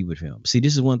woman to be with him. See,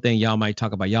 this is one thing y'all might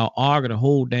talk about. Y'all argue the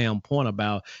whole damn point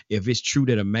about if it's true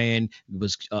that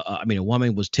a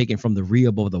woman was taken from the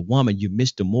rib of the woman. You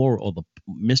missed the moral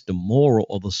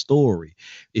of the story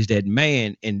is that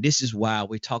man, and this is why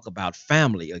we talk about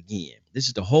family again. This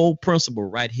is the whole principle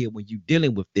right here when you're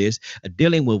dealing with this,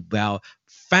 dealing with about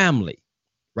family,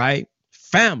 right?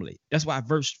 Family. That's why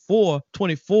verse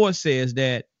 24 says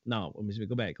that. No, let me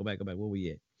go back. Where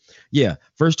we at? Yeah,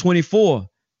 verse 24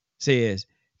 says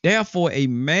Therefore, a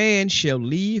man shall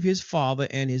leave his father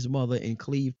and his mother and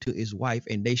cleave to his wife,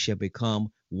 and they shall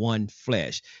become one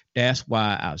flesh. That's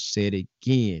why I said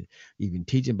again, even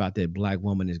teaching about that black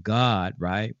woman is God,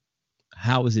 right?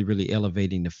 How is it really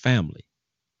elevating the family?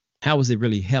 How is it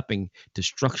really helping to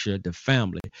structure the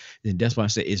family? And that's why I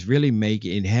say it's really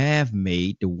making and have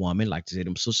made the woman, like I said,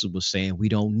 them sisters was saying, we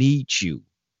don't need you.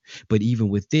 But even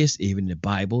with this, even in the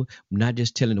Bible, not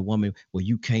just telling the woman, well,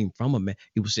 you came from a man.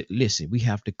 It was, listen, we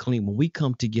have to clean. When we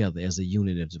come together as a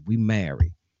unit, as we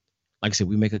marry, like I said,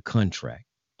 we make a contract,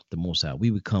 the Most High, we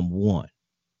become one.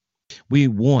 We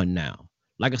one now.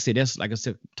 Like I said, that's like I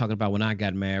said, talking about when I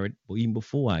got married, or even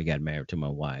before I got married to my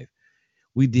wife,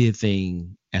 we did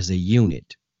things as a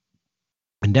unit.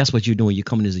 And that's what you're doing. You're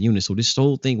coming as a unit. So this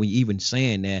whole thing, when you even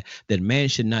saying that man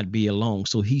should not be alone.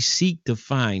 So he seek to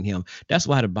find him. That's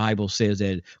why the Bible says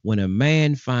that when a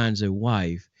man finds a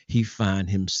wife, he find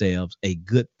himself a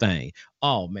good thing.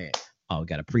 Oh man. Oh,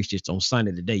 got to preach this on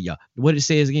Sunday today, y'all. What it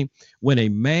says again, when a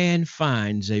man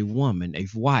finds a woman, a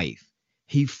wife,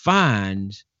 he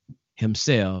finds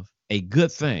himself a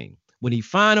good thing. When he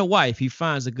find a wife, he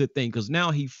finds a good thing because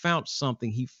now he found something.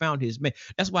 He found his man.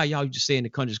 That's why y'all used to say in the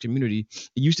country's community,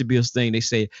 it used to be a thing. They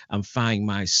say, I'm finding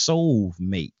my soul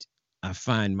mate. I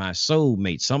find my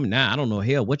soulmate. Some now, I don't know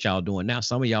hell what y'all doing now.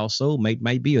 Some of y'all soulmate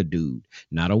might be a dude,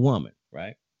 not a woman,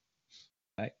 right?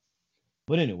 Right.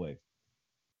 But anyway,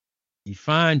 he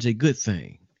finds a good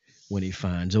thing when he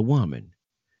finds a woman,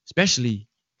 especially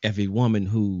if a woman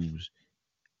who's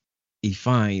he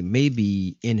find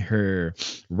maybe in her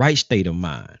right state of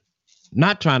mind,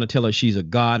 not trying to tell her she's a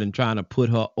god and trying to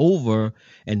put her over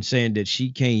and saying that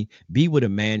she can't be with a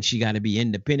man. She got to be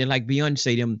independent. Like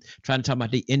Beyonce, them trying to talk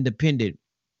about they independent,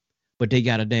 but they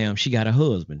got she got a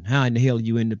husband. How in the hell are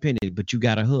you independent, but you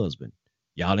got a husband?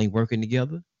 Y'all ain't working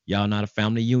together. Y'all not a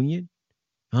family union,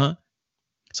 huh?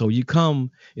 So you come,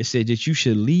 it said that you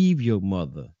should leave your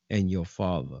mother and your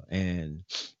father and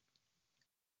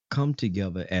come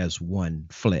together as one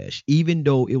flesh, even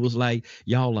though it was like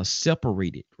y'all are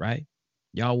separated, right?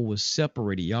 Y'all was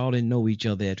separated. Y'all didn't know each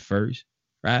other at first,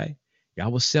 right?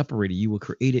 Y'all was separated. You were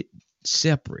created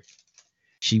separate.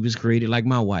 She was created like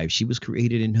my wife. She was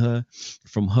created in her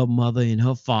from her mother and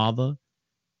her father,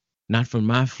 not from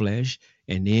my flesh.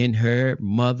 And then her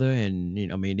mother, and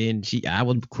then I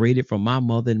was created from my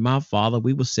mother and my father.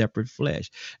 We were separate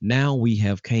flesh. Now we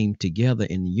have came together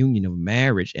in the union of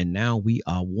marriage, and now we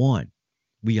are one.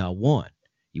 We are one.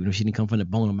 Even though she didn't come from the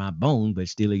bone of my bone, but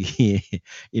still again,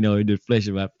 the flesh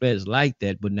of my flesh like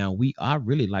that. But now we are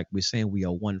really, like we're saying, we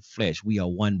are one flesh. We are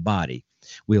one body.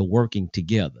 We are working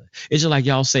together. It's just like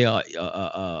y'all say,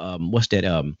 what's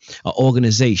that?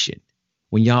 Organization.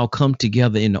 When y'all come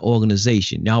together in the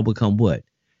organization, y'all become what?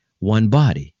 One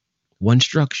body, one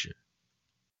structure,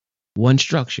 one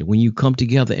structure. When you come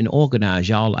together and organize,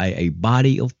 y'all are a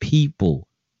body of people,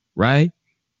 right?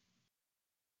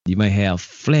 You may have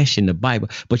flesh in the Bible,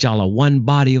 but y'all are one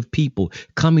body of people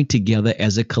coming together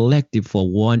as a collective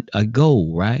for a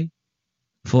goal, right?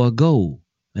 For a goal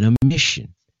and a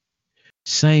mission.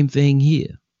 Same thing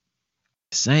here.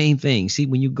 Same thing. See,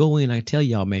 when you go in, I tell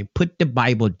y'all, man, put the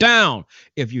Bible down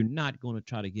if you're not going to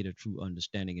try to get a true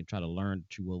understanding and try to learn the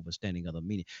true understanding of the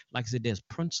meaning. Like I said, there's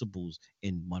principles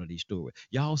in one of these stories.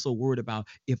 Y'all also worried about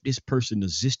if this person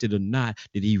existed or not.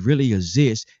 Did he really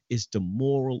exist? It's the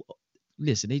moral.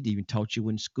 Listen, they even taught you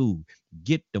in school.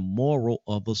 Get the moral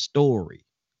of a story.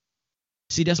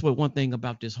 See, that's what one thing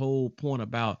about this whole point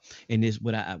about, and this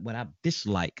what I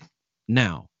dislike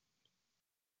now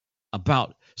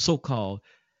about so-called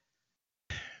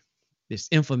this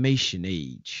information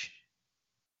age.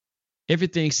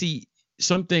 Everything, see,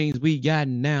 some things we got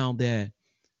now that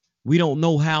we don't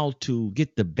know how to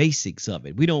get the basics of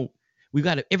it.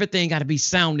 Everything got to be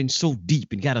sounding so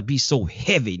deep and got to be so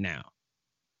heavy now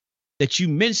that you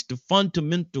miss the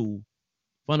fundamental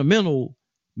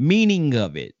meaning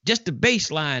of it, just the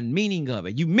baseline meaning of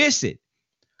it. You miss it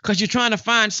because you're trying to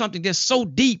find something that's so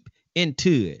deep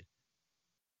into it,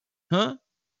 huh?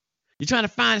 You're trying to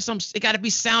find something. It got to be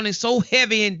sounding so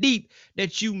heavy and deep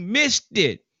that you missed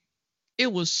it.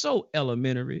 It was so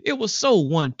elementary. It was so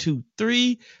 1, 2,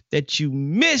 3 that you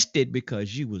missed it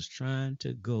because you was trying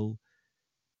to go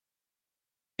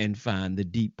and find the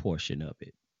deep portion of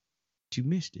it. You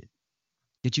missed it.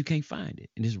 That you can't find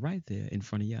it. And it's right there in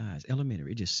front of your eyes.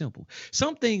 Elementary. It's just simple.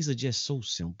 Some things are just so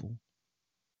simple.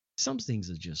 Some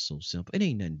things are just so simple. It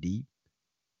ain't nothing deep.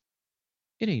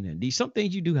 It ain't nothing deep. Some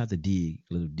things you do have to dig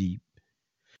a little deep.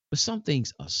 But some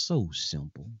things are so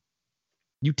simple.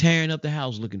 You tearing up the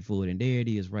house looking for it, and there it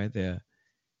is right there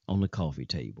on the coffee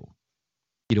table.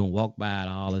 You don't walk by it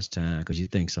all this time because you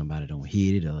think somebody don't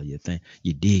hit it, or you think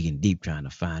you're digging deep trying to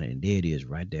find it, and there it is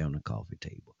right there on the coffee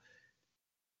table.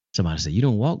 Somebody said, you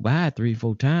don't walk by it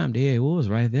 3-4 times. There it was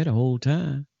right there the whole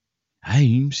time. I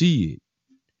ain't even see it.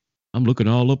 I'm looking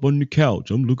all up on the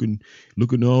couch. I'm looking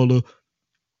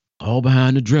all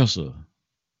behind the dresser.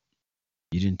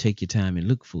 You didn't take your time and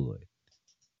look for it.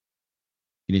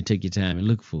 You didn't take your time and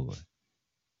look for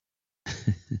it.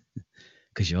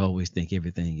 Because you always think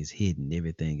everything is hidden.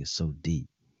 Everything is so deep.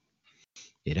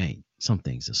 It ain't. Some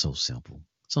things are so simple.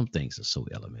 Some things are so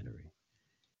elementary.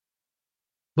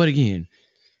 But again,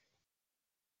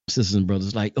 sisters and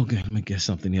brothers, like, okay, let me get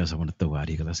something else I want to throw out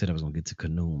here because I said I was going to get to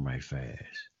Canoom right fast.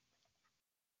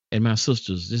 And my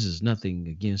sisters, this is nothing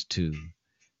against to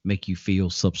make you feel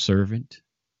subservient.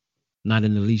 Not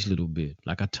in the least little bit.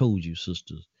 Like I told you,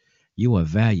 sisters, you are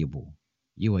valuable.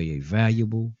 You are a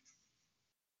valuable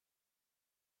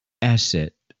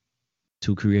asset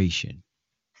to creation.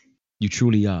 You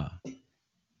truly are.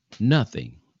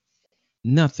 Nothing,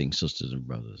 sisters and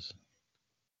brothers.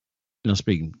 I'm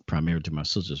speaking primarily to my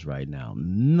sisters right now.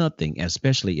 Nothing,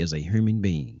 especially as a human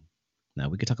being. Now,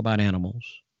 we can talk about animals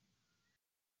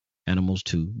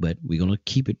too, but we're going to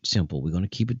keep it simple. We're going to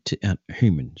keep it to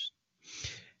humans.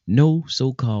 No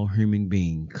so-called human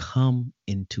being come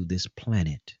into this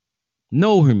planet.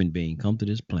 No human being come to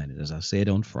this planet, as I said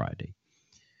on Friday,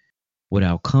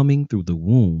 without coming through the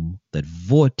womb, that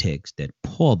vortex, that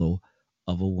portal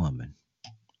of a woman.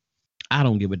 I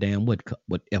don't give a damn what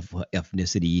her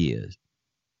ethnicity is.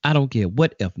 I don't care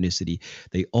what ethnicity.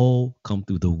 They all come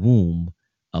through the womb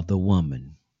of the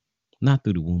woman, not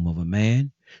through the womb of a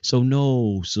man. So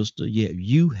no, sister, yeah,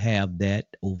 you have that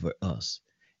over us,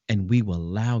 and we will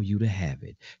allow you to have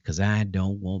it because I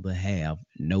don't want to have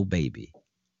no baby.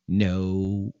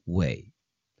 No way.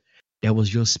 That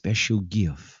was your special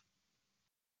gift.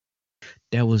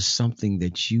 That was something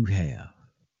that you have,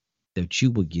 that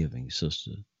you were giving,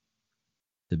 sister.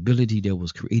 The ability that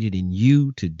was created in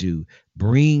you to do,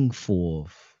 bring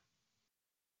forth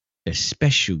a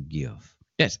special gift.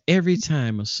 That's every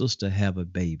time a sister have a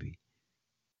baby.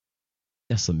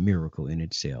 That's a miracle in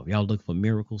itself. Y'all look for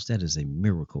miracles. That is a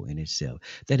miracle in itself.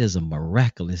 That is a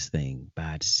miraculous thing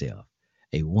by itself.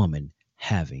 A woman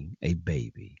having a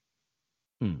baby.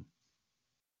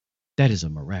 That is a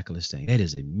miraculous thing. That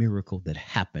is a miracle that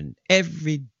happened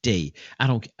every day. I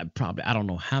don't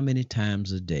know how many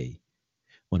times a day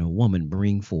when a woman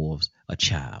bring forth a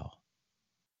child,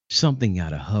 something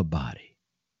out of her body.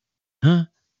 Huh?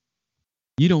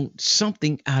 You don't,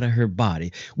 something out of her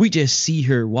body. We just see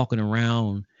her walking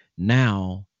around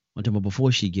now, I'm talking about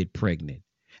before she get pregnant.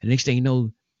 And next thing you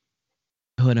know,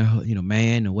 her and her,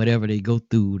 man or whatever, they go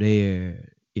through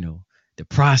their, the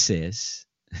process.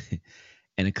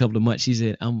 And a couple of months, she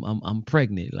said, I'm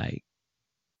pregnant. Like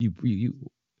you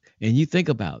and you think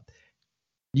about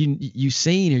you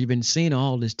seen her, you've been seeing her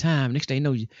all this time. Next thing you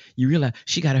know, you realize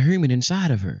she got a human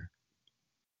inside of her.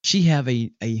 She have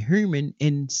a human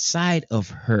inside of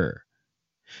her.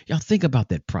 Y'all think about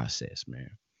that process,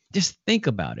 man. Just think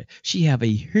about it. She have a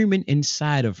human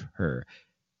inside of her,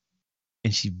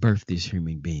 and she birthed this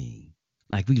human being.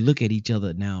 Like we look at each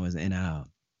other now as in our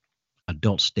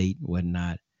adult state and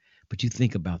whatnot, but you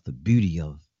think about the beauty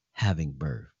of having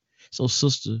birth. So,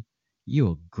 sister,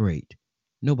 you're great.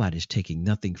 Nobody's taking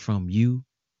nothing from you.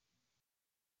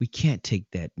 We can't take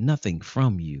that nothing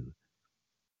from you.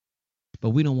 But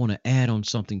we don't want to add on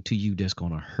something to you that's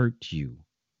going to hurt you.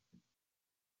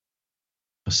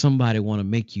 Or somebody want to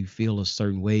make you feel a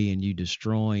certain way, and you're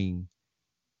destroying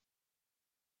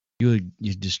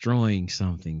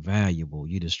something valuable.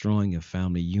 You're destroying a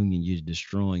family union. You're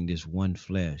destroying this one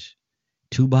flesh.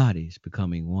 Two bodies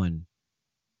becoming one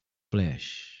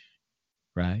flesh.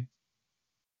 Right?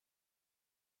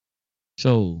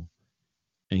 So,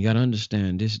 and you got to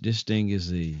understand this thing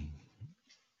is a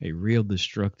real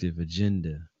destructive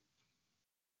agenda.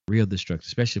 Real destructive,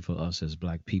 especially for us as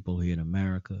Black people here in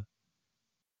America.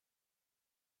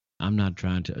 I'm not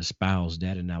trying to espouse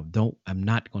that, and I'm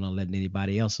not going to let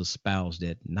anybody else espouse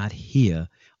that. Not here,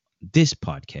 this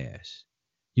podcast.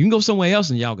 You can go somewhere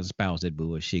else and y'all can espouse that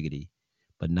bullshiggity,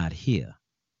 but not here.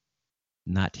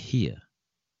 Not here.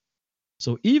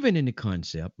 So even in the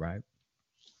concept, right?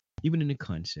 Even in the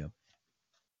concept,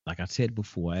 like I said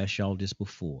before, I asked y'all this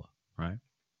before, right?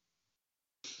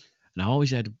 And I always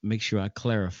had to make sure I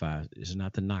clarify, it's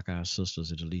not to knock our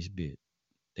sisters at the least bit.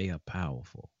 They are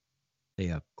powerful. They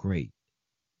are great.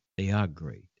 They are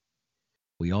great.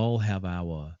 We all have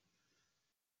our,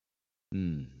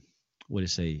 what to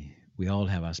say? We all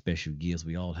have our special gifts.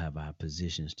 We all have our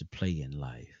positions to play in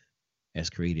life as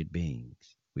created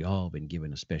beings. We all been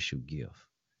given a special gift.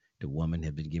 The woman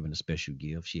have been given a special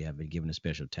gift. She have been given a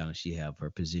special talent. She have her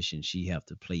position. She have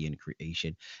to play in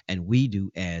creation. And we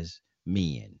do as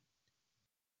men.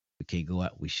 We can't go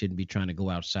out. We shouldn't be trying to go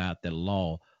outside the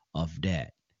law of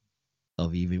that.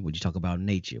 Of even when you talk about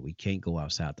nature, we can't go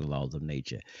outside the laws of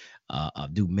nature.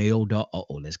 Do male dog?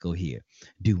 Let's go here.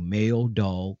 Do male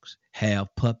dogs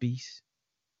have puppies?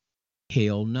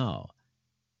 Hell no.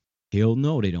 Hell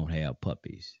no, they don't have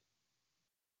puppies.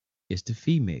 It's the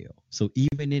female. So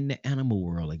even in the animal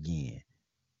world again,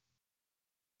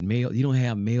 male, you don't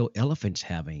have male elephants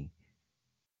having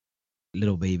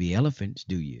little baby elephants,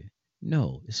 do you?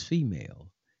 No, it's female.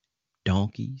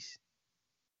 Donkeys,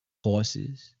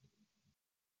 horses,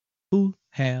 who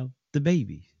have the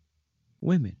babies?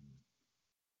 Women,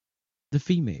 the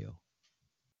female.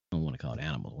 I don't want to call it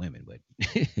animal women, but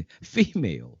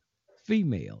female,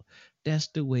 female. That's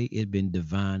the way it's been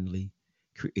divinely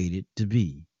created to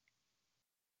be.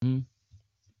 Hmm?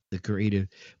 The creator,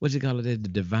 what's it called? The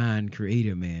divine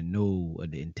creator, man, or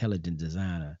the intelligent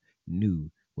designer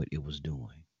knew what it was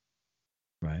doing,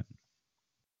 right?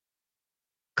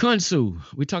 Kunsu,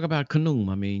 we talk about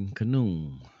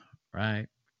Kanum, right?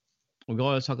 We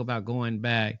always talk about going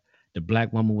back. The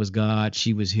black woman was God.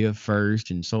 She was here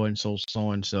first, and so and so,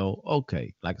 so and so.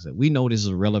 Okay, like I said, we know this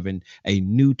is relevant. A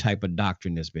new type of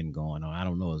doctrine that's been going on. I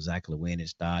don't know exactly when it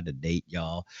started, the date,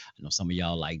 y'all. I know some of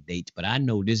y'all like dates, but I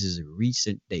know this is a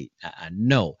recent date. I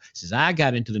know since I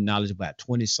got into the knowledge about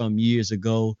 20 some years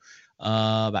ago,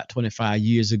 about 25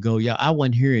 years ago, y'all, I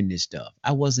wasn't hearing this stuff.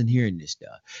 I wasn't hearing this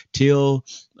stuff till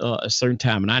a certain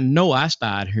time, and I know I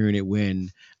started hearing it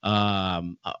when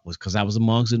was because I was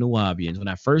amongst the Nawabians. When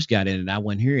I first got in it, I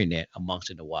wasn't hearing that amongst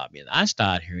the Nawabians. I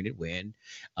started hearing it when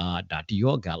Dr.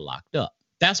 York got locked up.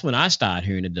 That's when I started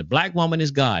hearing it. The black woman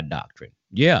is God doctrine.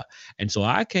 Yeah. And so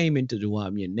I came into the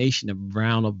Nawabian nation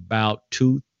around about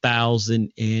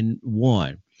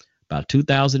 2001. About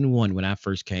 2001 when I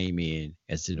first came in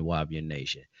as the Nawabian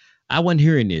nation. I wasn't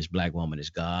hearing this black woman is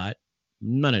God.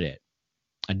 None of that.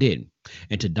 I didn't.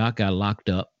 Until Doc got locked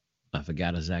up. I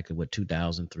forgot exactly what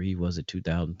 2003 was it,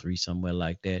 2003, somewhere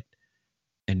like that.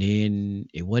 And then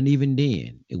it wasn't even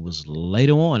then. It was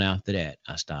later on after that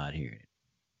I started hearing it.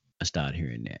 I started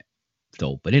hearing that.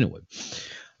 So, but anyway,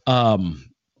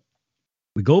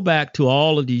 we go back to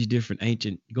all of these different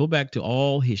go back to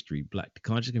all history. Black, the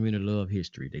conscious community love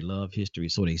history. They love history.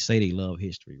 So they say they love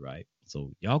history, right?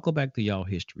 So y'all go back to y'all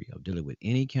history of dealing with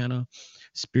any kind of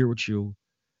spiritual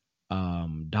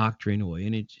doctrine or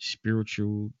any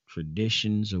spiritual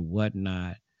traditions or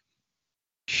whatnot.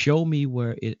 Show me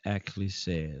where it actually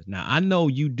says. Now I know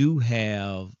you do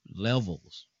have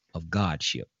levels of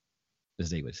godship, as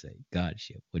they would say,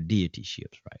 godship or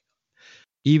deityships, right?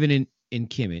 Even in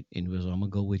Kemet, and I'm gonna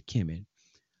go with Kemet,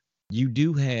 you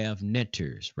do have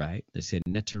netters, right? They said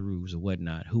netterus or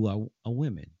whatnot, who are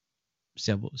women,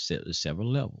 several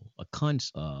levels,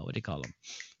 what they call them,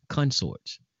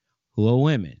 consorts, who are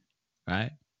women,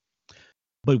 right?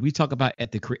 But we talk about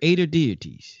at the creator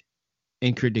deities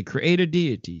and the creator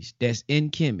deities that's in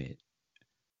Kemet.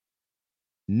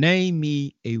 Name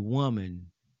me a woman,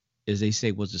 as they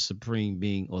say, was the supreme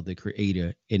being or the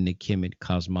creator in the Kemet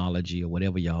cosmology or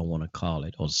whatever y'all want to call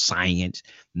it, or science.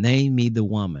 Name me the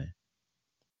woman.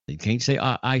 You can't say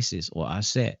Isis or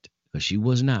Aset, because she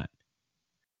was not.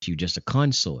 She was just a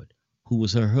consort. Who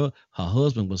was her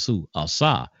husband was who?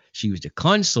 Asa. She was the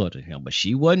consort of him, but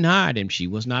she wasn't hired him. She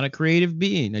was not a creative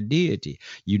being, a deity.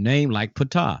 You name like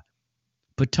Ptah.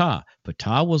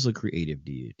 Ptah was a creative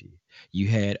deity. You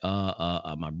had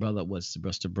my brother was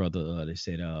the brother. They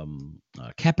said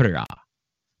Capra.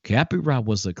 Capra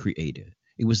was a creator.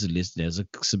 It was listed as a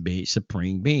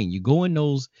supreme being. You go in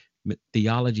those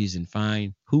theologies and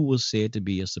find who was said to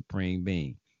be a supreme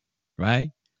being,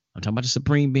 right? I'm talking about the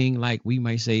supreme being, like we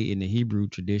might say in the Hebrew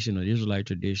tradition or the Israelite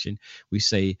tradition, we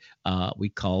say we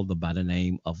call them by the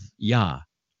name of Yah.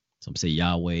 Some say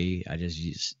Yahweh. I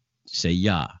just say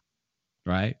Yah,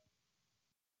 right?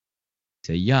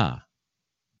 Say Yah,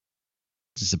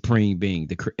 the supreme being,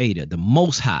 the creator, the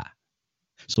most high.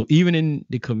 So even in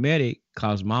the Kemetic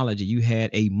cosmology, you had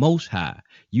a most high.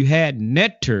 You had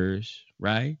netters,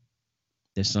 right?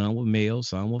 That some were males,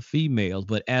 some were females.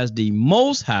 But as the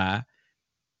most high,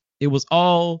 it was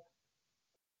all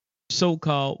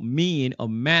so-called men of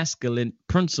masculine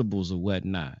principles or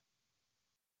whatnot.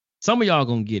 Some of y'all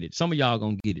gonna get it. Some of y'all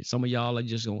gonna get it. Some of y'all are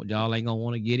just gonna, y'all ain't gonna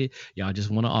want to get it. Y'all just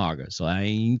want to argue. So I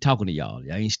ain't talking to y'all.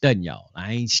 I ain't studying y'all.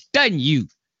 I ain't studying you.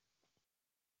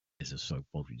 This is so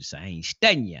folks just say I ain't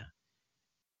studying you.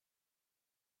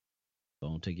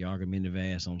 Don't take your argumentative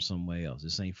ass on somewhere else.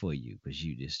 This ain't for you, because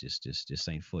you this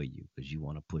ain't for you, because you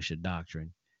want to push a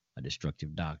doctrine a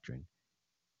destructive doctrine.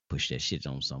 Push that shit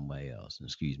on somebody else. And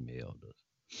excuse me, elders.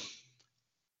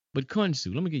 But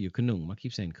kunsu, let me give you kanum. I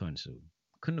keep saying kunsu.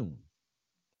 Kanum.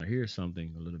 Now here's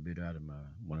something a little bit out of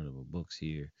one of the books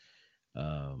here.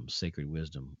 Sacred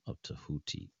Wisdom of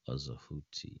Tahuti,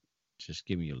 Azahuti. Just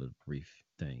give me a little brief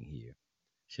thing here.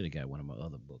 Should have got one of my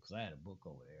other books. I had a book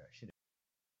over there. I should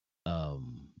have.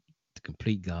 The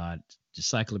Complete God,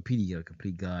 Encyclopedia of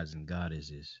Complete Gods and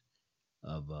Goddesses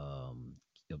of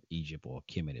Egypt, or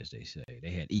Kemet, as they say.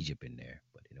 They had Egypt in there,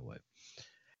 but anyway.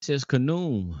 It says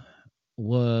Khnum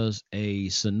was a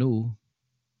Sanu.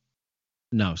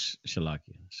 No,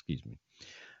 Shalakia, excuse me.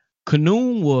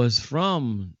 Khnum was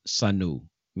from Sanu,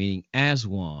 meaning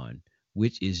Aswan,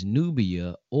 which is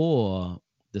Nubia or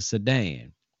the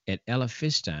Sudan, at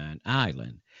Elphinstone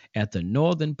Island, at the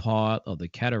northern part of the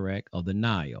cataract of the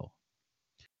Nile.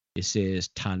 It says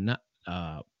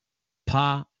Pa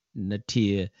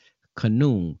Natir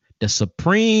Khnum, the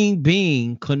supreme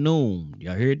being Khnum.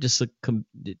 Y'all heard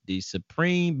the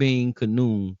supreme being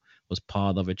Khnum was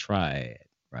part of a triad,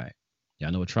 right?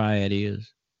 Y'all know what triad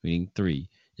is? Meaning three.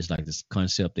 It's like this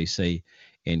concept they say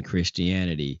in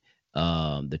Christianity,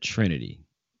 the Trinity.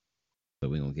 But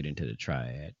we're gonna get into the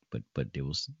triad. But there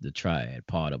was the triad,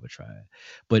 part of a triad.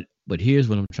 But here's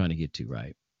what I'm trying to get to,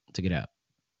 right? Check it out.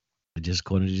 Just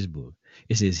according to this book,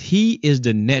 it says he is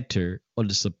the nectar, or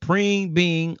the supreme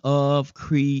being of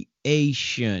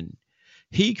creation.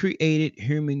 He created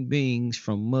human beings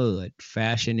from mud,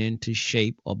 fashioned into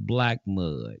shape of black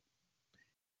mud.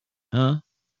 Huh?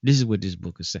 This is what this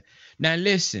book is saying. Now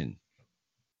listen,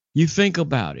 you think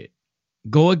about it.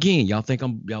 Go again. Y'all think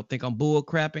I'm bull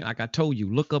crapping? Like I told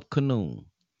you, look up Khnum.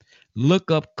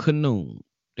 Look up Khnum,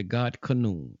 the god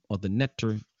Khnum, or the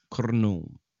nectar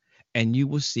Khnum, and you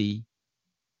will see.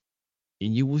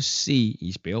 You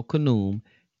spell Khnum,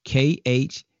 Khnum,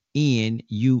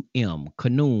 Khnum,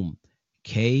 Khnum,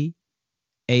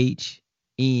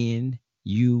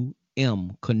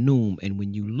 Khnum. And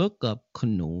when you look up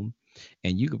Khnum,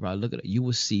 and you can probably look at it, you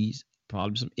will see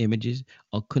probably some images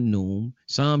of Khnum.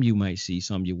 Some you might see,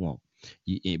 some you won't.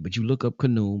 But you look up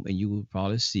Khnum, and you will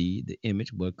probably see the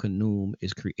image where Khnum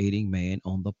is creating man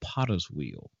on the potter's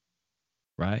wheel,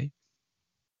 right?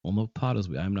 On the potter's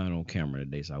wheel. I'm not on camera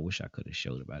today, so I wish I could have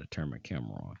showed it, but I turned my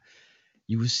camera on.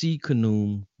 You will see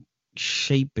Khnum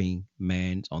shaping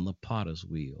man on the potter's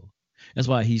wheel. That's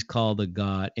why he's called the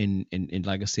God, and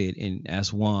like I said, in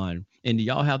Aswan. And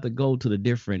y'all have to go to the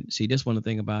different. See, that's one of the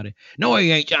thing about it. No,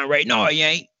 he ain't John Ray. No, he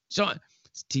ain't. So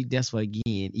see, that's why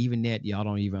again, even that y'all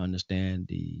don't even understand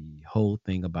the whole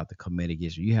thing about the Kemetic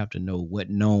Israel. You have to know what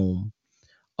gnome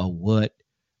or what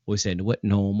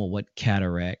gnome or what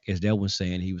cataract, as that was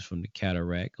saying, he was from the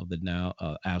cataract of the now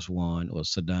Aswan or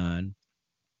Sudan,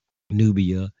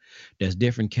 Nubia. There's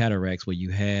different cataracts where you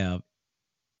have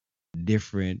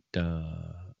different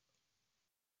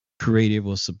creative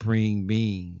or supreme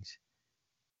beings,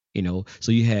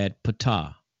 So you had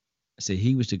Ptah. I said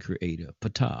he was the creator,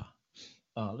 Ptah.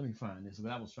 Let me find this.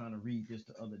 But I was trying to read this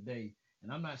the other day,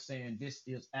 and I'm not saying this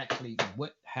is actually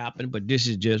what happened, but this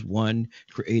is just one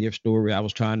creative story I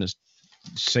was trying to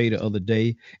say the other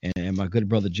day. And my good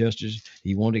brother Justice,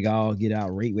 he wanted to all get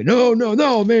outraged with, no,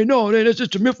 man, no, that's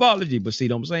just a mythology. But see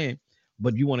what I'm saying?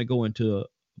 But you want to go into a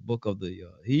book of the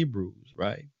Hebrews,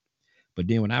 right? But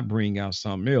then when I bring out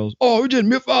something else, oh, it's just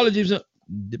mythology.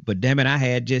 But damn it, I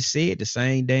had just said the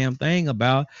same damn thing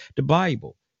about the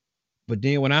Bible. But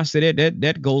then when I say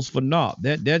that goes for naught.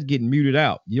 That's getting muted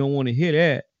out. You don't want to hear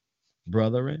that,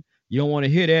 brethren. You don't want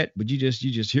to hear that, but you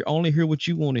just only hear what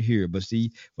you want to hear. But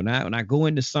see, when I go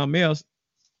into something else,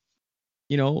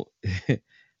 now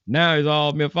it's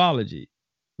all mythology.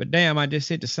 But damn, I just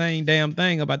said the same damn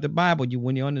thing about the Bible.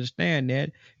 When you understand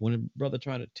that, when a brother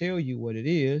trying to tell you what it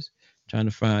is, trying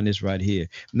to find this right here.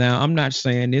 Now, I'm not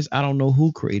saying this. I don't know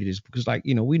who created this, because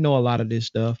we know a lot of this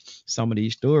stuff, some of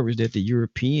these stories that the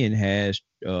European has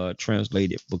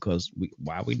translated, because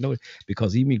why we know it?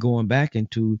 Because even going back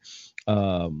into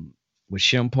with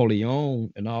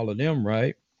Champollion and all of them,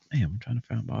 right? Damn, I'm trying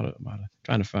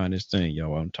to find this thing,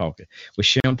 y'all, while I'm talking. With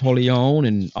Champollion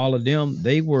and all of them,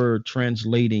 they were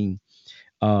translating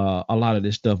a lot of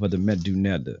this stuff of the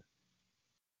Meduneda,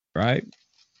 right?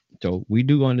 So we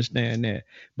do understand that.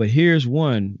 But here's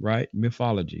one, right?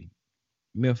 Mythology.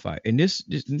 And this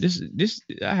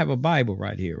I have a Bible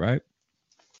right here, right?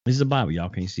 This is a Bible. Y'all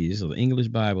can't see. This is an English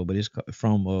Bible, but it's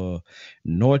from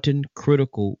Norton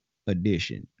Critical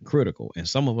Edition. Critical. And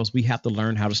some of us, we have to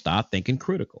learn how to start thinking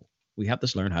critical. We have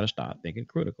to learn how to start thinking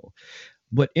critical.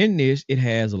 But in this, it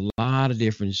has a lot of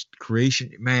different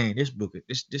creation. Man, this book,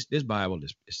 this Bible,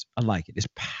 I like it. It's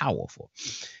powerful.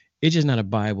 It's just not a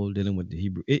Bible dealing with the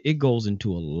Hebrew. It goes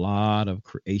into a lot of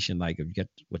creation, like if you got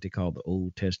what they call the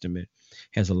Old Testament,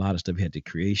 has a lot of stuff. It had the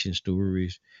creation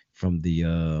stories from the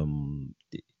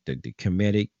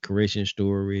Kemetic creation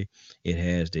story. It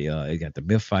has it got the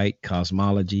Biphite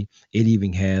cosmology. It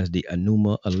even has the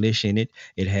Enuma Elish in it.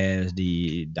 It has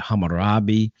the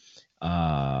Hammurabi,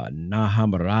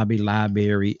 Hammurabi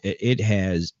library. It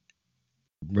has,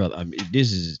 brother. I mean,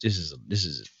 this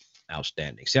is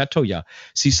outstanding. See, I told y'all.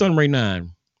 See, Sun Ray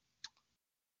 9,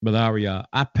 Brother Aria,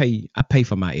 I pay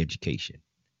for my education.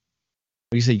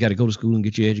 You say you got to go to school and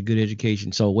get your good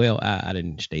education. So, well, I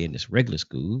didn't stay in this regular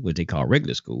school, what they call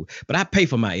regular school, but I pay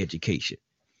for my education.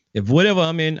 If whatever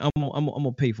I'm in, I'm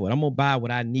gonna pay for it. I'm gonna buy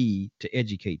what I need to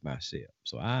educate myself.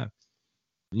 So I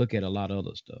look at a lot of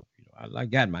other stuff. You know, I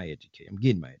got my education. I'm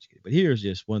getting my education. But here's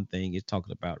just one thing it's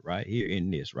talking about right here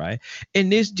in this, right?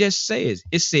 And this just says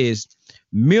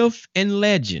myth and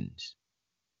legends.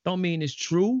 Don't mean it's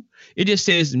true. It just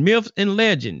says myths and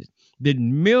legends. The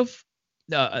myth,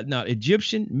 now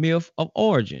Egyptian myth of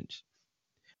origins.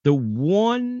 The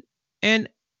one and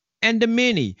the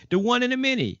many. The one and the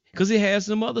many. Because it has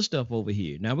some other stuff over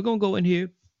here. Now we're gonna go in here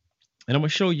and I'm gonna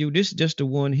show you. This is just the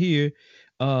one here.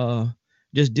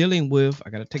 Just dealing with. I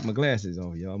gotta take my glasses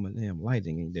off, y'all. My damn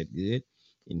lighting ain't that good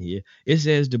in here. It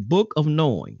says the book of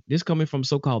knowing. This coming from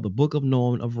so-called the book of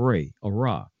knowing of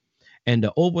Ra, and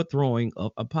the overthrowing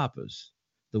of Apophis,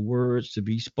 the words to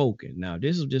be spoken. Now,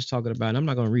 this is just talking about, I'm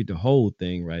not going to read the whole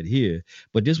thing right here,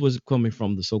 but this was coming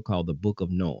from the so-called the book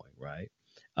of knowing, right?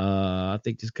 I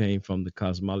think this came from the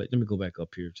cosmology. Let me go back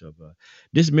up here to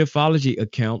this mythology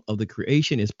account of the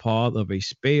creation is part of a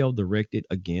spell directed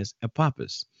against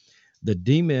Apophis, the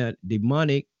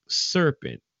demonic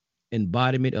serpent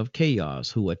embodiment of chaos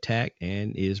who attacked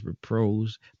and is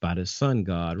reposed by the sun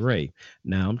god Ray.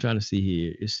 Now I'm trying to see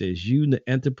here. It says using the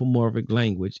anthropomorphic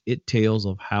language, it tells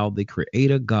of how the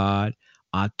creator god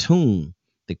Atum,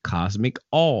 the cosmic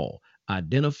all,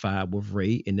 identified with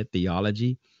Ray in the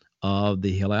theology of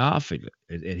the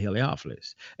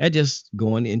Heliophilus. And just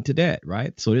going into that,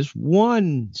 right? So there's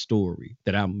one story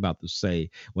that I'm about to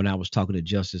say when I was talking to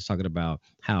Justice, talking about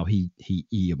how he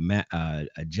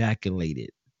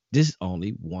ejaculated. This is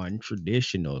only one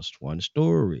traditional, one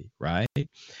story, right?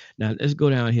 Now let's go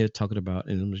down here talking about,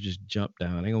 and I'm gonna just jump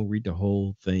down. I ain't gonna read the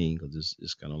whole thing because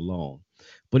it's kind of long,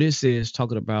 but it says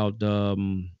talking about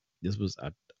this was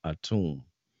Atum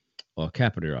or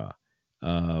Capita.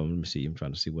 Let me see. I'm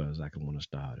trying to see where exactly I want to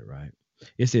start it. Right.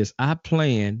 It says, I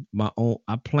plan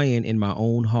in my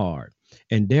own heart,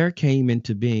 and there came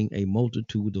into being a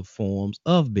multitude of forms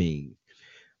of being,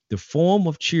 the form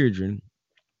of children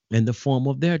and the form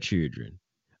of their children.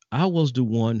 I was the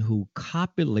one who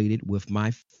copulated with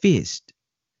my fist.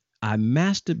 I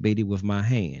masturbated with my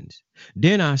hands.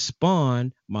 Then I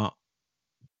spawned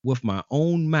with my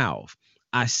own mouth.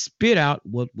 I spit out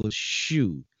what was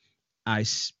shoe. I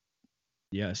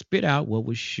spit out what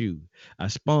was shoe. I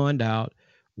spawned out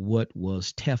what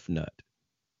was Tefnut.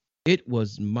 It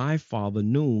was my father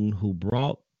Noon who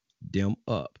brought them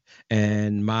up,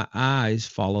 and my eyes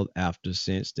followed after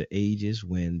since the ages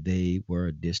when they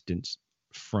were distant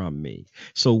from me.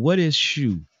 So what is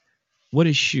shoe? What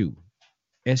is shoe?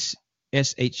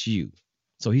 SHU.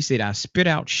 So he said, I spit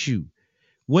out shoe.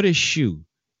 What is shoe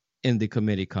in the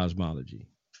Kemetic cosmology?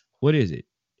 What is it?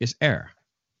 It's air.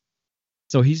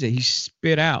 So he said he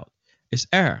spit out. It's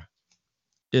air.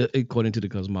 According to the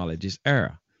cosmology, it's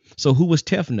air. So who was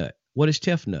Tefnut? What is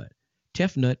Tefnut?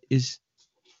 Tefnut is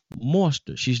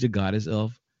moisture. She's the goddess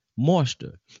of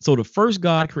moisture. So the first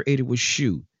god created was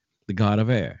Shu, the god of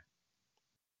air.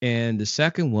 And the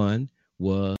second one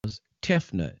was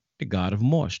Tefnut, the god of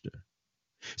moisture.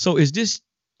 So is this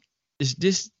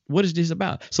what is this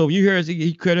about? So you hear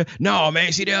he could no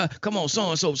man, see there, come on, so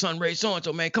and so, Sun Ray, so and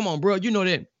so, man, come on, bro, you know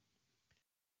that.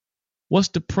 What's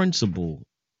the principle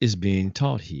is being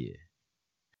taught here?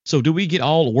 So do we get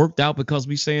all worked out because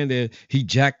we saying that he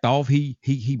jacked off, he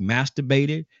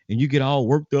masturbated, and you get all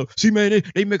worked up? See, man,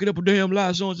 they making up a damn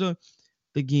lie, so and so.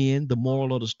 Again, the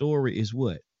moral of the story is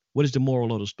what? What is the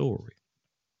moral of the story?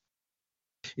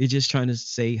 It's just trying to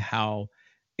say how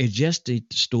it's just a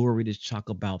story to talk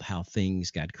about how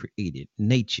things got created,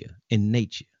 nature,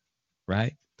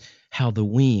 right? How the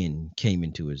wind came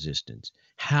into existence,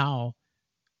 how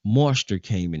moisture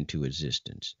came into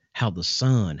existence, how the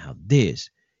sun, how this.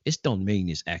 It don't mean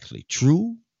it's actually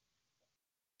true.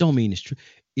 Don't mean it's true.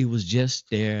 It was just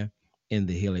there in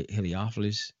the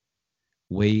Heliophilus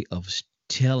way of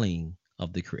telling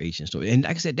of the creation story. And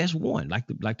like I said, that's one.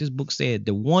 Like this book said,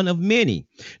 the one of many.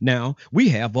 Now we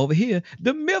have over here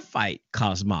the Mythite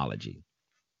cosmology.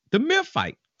 The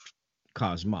Mythite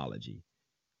cosmology,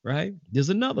 right? There's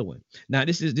another one. Now,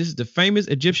 this is the famous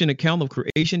Egyptian account of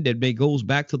creation that goes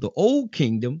back to the Old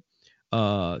Kingdom,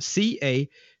 CA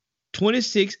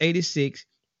 2686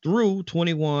 through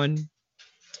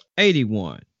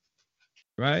 2181,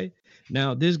 right?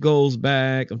 Now, this goes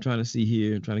back. I'm trying to see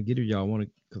here. I'm trying to get it, y'all. I want to,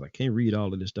 because I can't read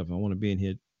all of this stuff. I want to be in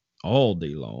here all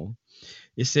day long.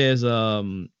 It says,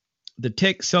 the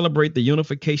text celebrate the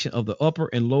unification of the Upper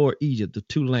and Lower Egypt, the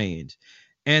two lands,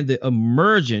 and the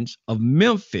emergence of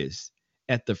Memphis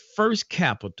at the first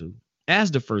capital,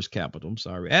 as the first capital,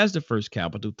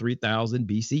 3000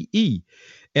 BCE,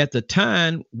 at the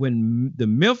time when the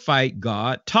Memphite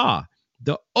god Ptah,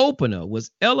 the opener,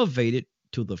 was elevated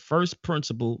to the first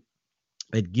principle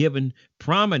and given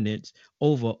prominence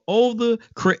over all the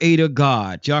creator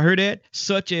gods. Y'all heard that?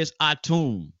 Such as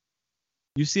Atum.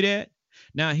 You see that?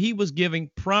 Now he was giving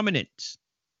prominence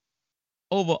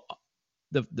over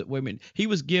the wait a minute. He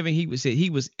was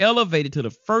elevated to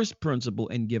the first principle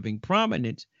and giving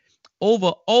prominence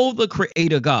over all the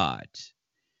creator gods,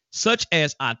 such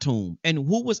as Atum. And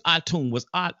who was Atum? Was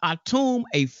Atum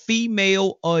a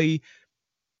female or a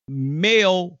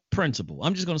male principle?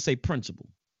 I'm just going to say principle.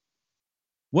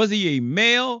 Was he a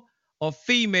male or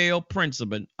female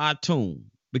principle, Atum?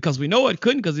 Because we know it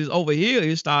couldn't, because it's over here.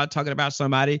 He started talking about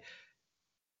somebody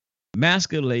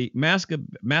masturbating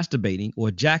or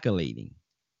ejaculating,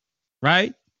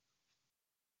 right?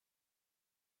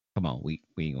 Come on, we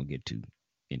ain't gonna get too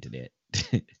into that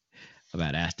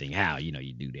about asking how you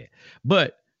do that.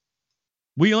 But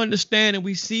we understand and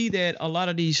we see that a lot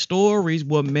of these stories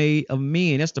were made of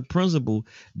men. That's the principle.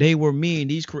 They were men.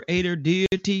 These creator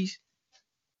deities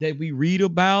that we read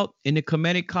about in the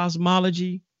Kemetic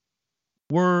cosmology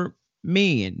were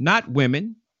men, not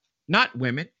women.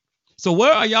 So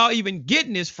where are y'all even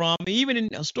getting this from? Even in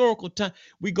historical time,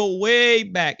 we go way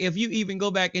back. If you even go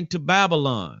back into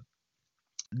Babylon,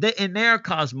 in their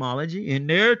cosmology, in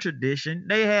their tradition,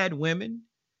 they had women.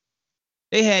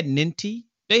 They had Ninti.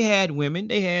 They had women.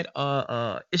 They had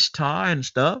Ishtar and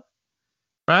stuff,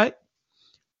 right?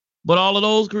 But all of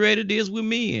those created deities were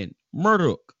men.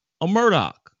 Murdoch.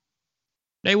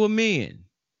 They were men.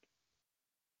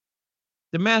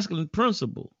 The masculine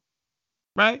principle,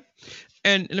 right?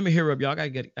 And let me hurry up, y'all. I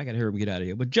gotta hurry up and get out of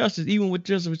here. But justice, even with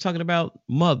justice, we're talking about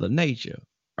mother nature,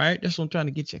 right? That's what I'm trying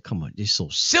to get you. Come on, it's so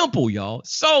simple, y'all.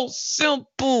 So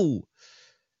simple.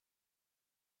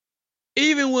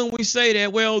 Even when we say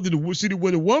that, well,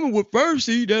 where the woman would first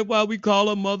see, that's why we call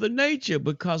her mother nature.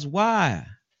 Because why?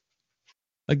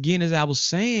 Again, as I was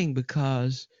saying,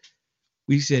 because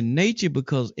we said nature,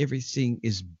 because everything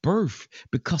is birth,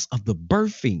 because of the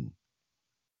birthing.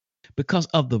 Because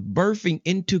of the birthing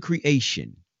into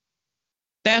creation.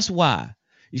 That's why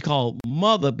it's called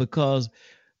mother, because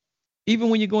even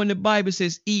when you go in the Bible, it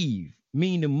says Eve,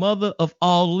 meaning the mother of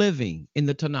all living in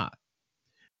the Tanakh.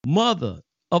 Mother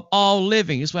of all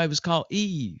living. That's why it was called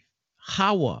Eve,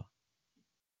 Hawa,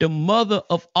 the mother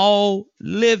of all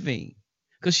living,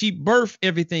 because she birthed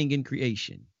everything in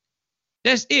creation.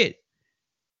 That's it.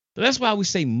 So that's why we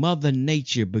say mother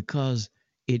nature, because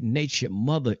it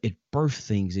birthed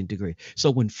things into creation.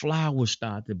 So when flowers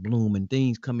start to bloom and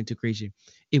things come into creation,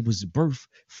 it was birthed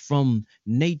from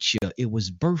nature. It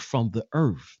was birthed from the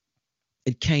earth.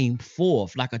 It came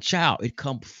forth like a child. It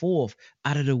come forth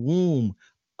out of the womb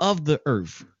of the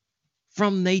earth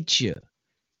from nature.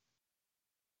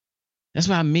 That's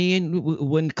why men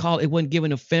wasn't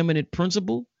given a feminine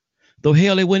principle, though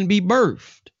hell, it wouldn't be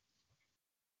birthed.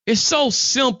 It's so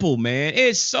simple, man.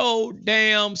 It's so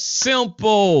damn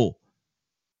simple.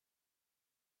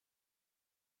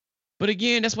 But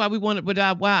again, that's why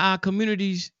why our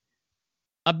communities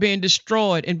are being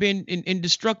destroyed and being in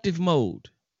destructive mode.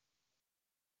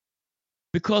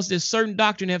 Because there's certain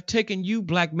doctrine have taken you,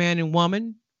 black man and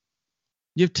woman.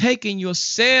 You've taken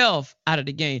yourself out of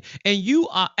the game, and you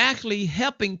are actually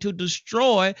helping to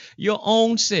destroy your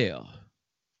own self.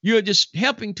 You're just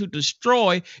helping to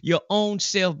destroy your own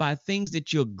self by things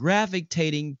that you're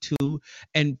gravitating to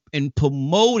and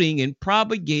promoting and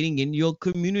propagating in your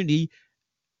community.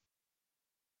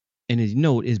 And as you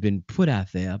know, it's been put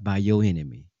out there by your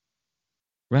enemy,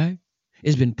 right?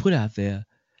 It's been put out there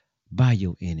by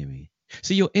your enemy.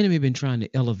 See, your enemy been trying to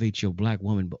elevate your black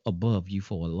woman above you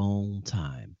for a long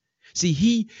time. See,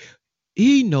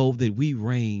 he knows that we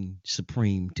reign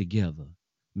supreme together,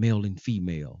 male and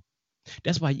female.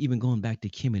 That's why even going back to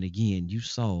Kemet again, you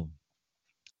saw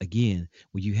again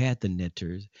when you had the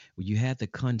netters, when you had the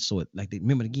consort,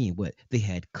 remember again what they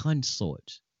had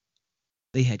consorts.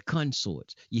 They had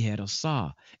consorts. You had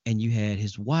Asa and you had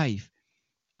his wife,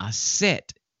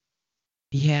 Aset.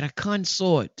 He had a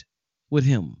consort with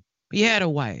him. He had a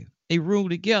wife. They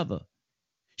ruled together.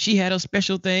 She had a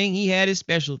special thing. He had his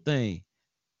special thing.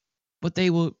 But they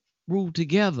would rule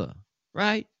together,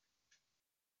 right?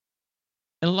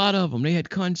 And a lot of them, they had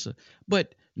concert.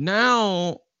 But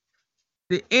now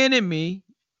the enemy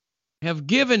have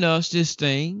given us this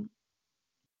thing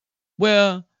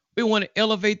where we want to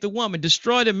elevate the woman,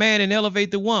 destroy the man and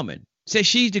elevate the woman. Say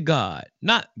she's the God,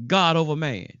 not God over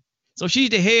man. So she's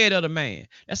the head of the man.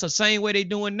 That's the same way they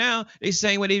doing now. The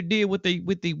same way they did with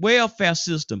the welfare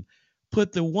system.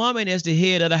 Put the woman as the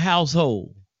head of the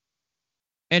household.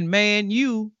 And man,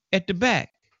 you at the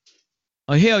back.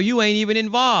 Or hell, you ain't even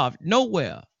involved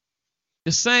nowhere.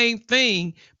 The same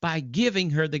thing by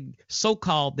giving her the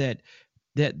so-called that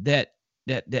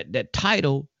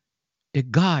title, the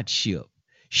godship.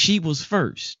 She was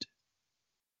first.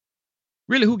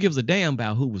 Really, who gives a damn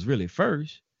about who was really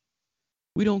first?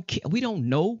 We don't care. We don't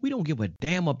know. We don't give a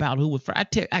damn about who was first.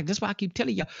 That's why I keep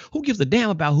telling y'all, who gives a damn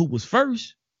about who was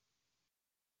first?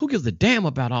 Who gives a damn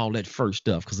about all that first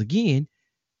stuff? Because again,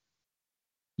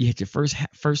 you had your first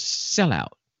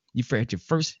sellout. You had your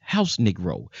first house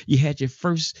Negro. You had your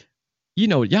first,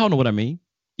 y'all know what I mean.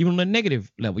 Even on the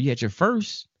negative level, you had your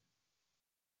first.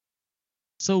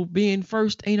 So being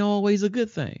first ain't always a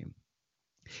good thing.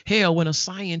 Hell, when a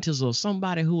scientist or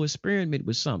somebody who experiment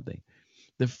with something,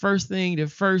 the first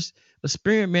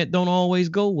experiment don't always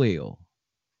go well,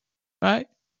 right?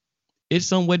 It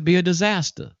somewhat be a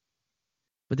disaster,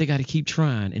 but they got to keep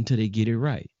trying until they get it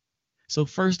right. So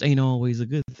first ain't always a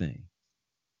good thing,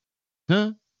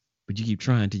 huh? But you keep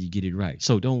trying till you get it right.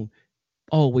 So don't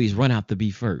always run out to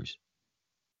be first.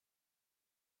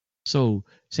 So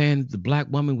saying the black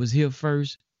woman was here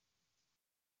first,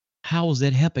 how is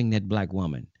that helping that black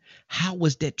woman? How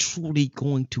was that truly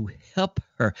going to help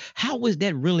her? How was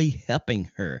that really helping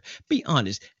her? Be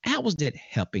honest. How was that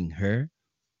helping her?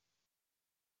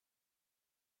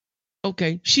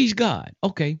 Okay, she's God.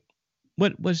 Okay,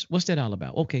 what's that all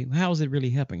about? Okay, how is it really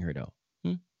helping her though?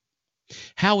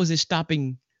 How is it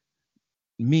stopping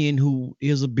men who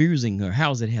is abusing her?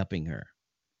 How is it helping her?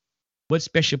 What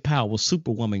special power,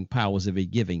 superwoman powers are they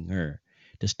giving her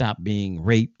to stop being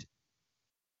raped,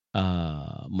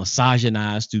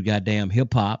 misogynized through goddamn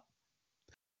hip hop,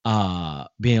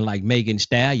 being like Megan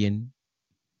Stallion,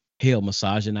 hell,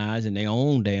 misogynizing their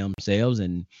own damn selves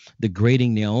and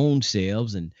degrading their own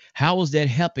selves? And how is that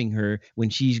helping her when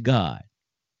she's God?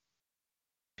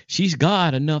 She's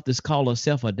God enough to call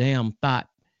herself a damn thought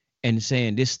and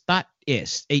saying this thought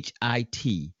is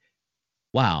HIT.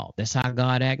 Wow, that's how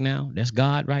God act now. That's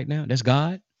God right now. That's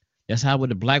God. That's how with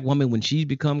the black woman when she's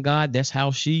become God. That's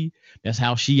how she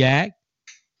act.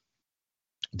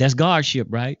 That's Godship,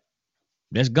 right?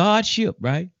 That's Godship,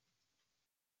 right?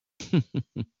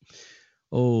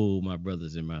 Oh, my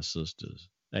brothers and my sisters.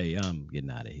 Hey, I'm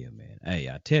getting out of here, man. Hey,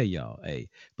 I tell y'all,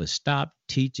 but stop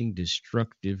teaching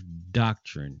destructive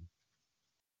doctrine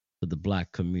to the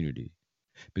black community.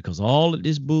 Because all of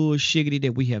this bullshit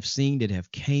that we have seen that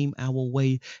have came our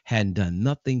way hadn't done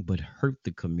nothing but hurt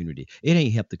the community. It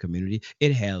ain't helped the community.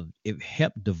 It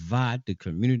helped divide the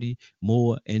community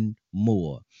more and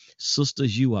more.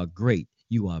 Sisters, you are great.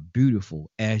 You are beautiful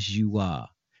as you are.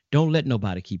 Don't let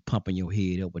nobody keep pumping your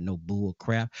head up with no bull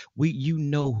crap. You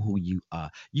know who you are.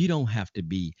 You don't have to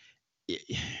be.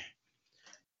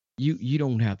 You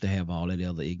don't have to have all that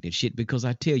other ignorant shit, because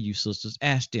I tell you, sisters,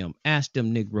 ask them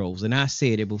Negroes, and I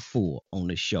said it before on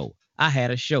the show. I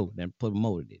had a show that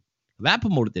promoted it. I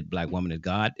promoted that black woman as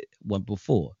God one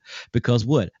before, because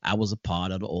what? I was a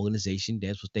part of the organization.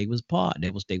 That's what they was part.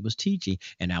 That was they was teaching,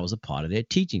 and I was a part of their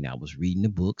teaching. I was reading the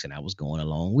books and I was going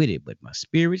along with it, but my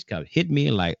spirits got hit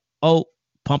me like, oh,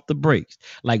 pump the brakes.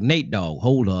 Like Nate Dogg,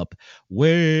 hold up,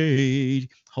 wait.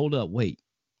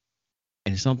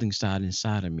 And something started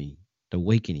inside of me, the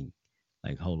awakening.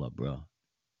 Like, hold up, bro.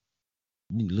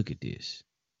 You need to look at this.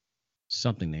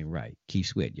 Something ain't right. Keep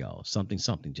sweat, y'all. Something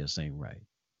just ain't right.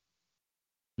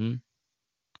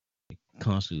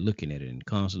 Constantly looking at it and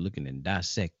constantly looking and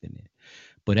dissecting it.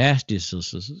 But ask this,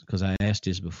 sisters, because I asked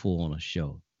this before on a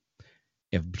show.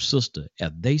 If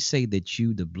they say that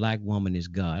you, the black woman, is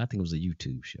God, I think it was a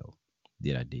YouTube show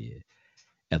that I did.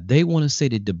 If they want to say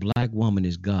that the black woman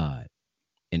is God,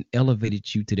 and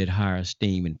elevated you to that higher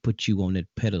esteem and put you on that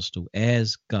pedestal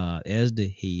as God, as the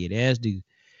head, as the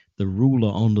ruler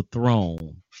on the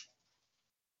throne.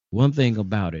 One thing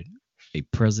about it, a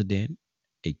president,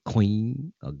 a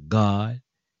queen, a God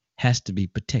has to be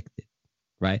protected,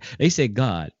 right? They say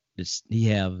God, he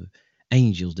have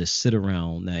angels that sit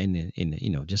around now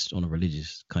in just on a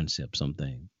religious concept,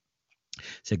 something.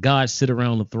 Say God sit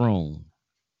around the throne.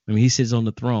 I mean, he sits on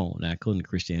the throne. Now, according to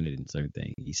Christianity and certain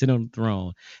things, he sits on the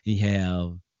throne. He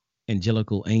have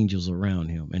angelical angels around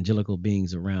him, angelical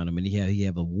beings around him, and he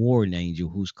have a warring angel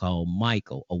who's called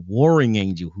Michael, a warring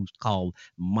angel who's called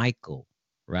Michael,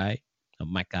 right? A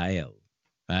Michael,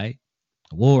 right?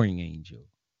 A warring angel.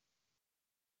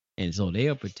 And so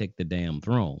they'll protect the damn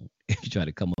throne if you try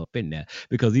to come up in there.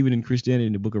 Because even in Christianity,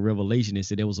 in the book of Revelation, it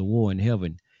said there was a war in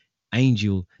heaven.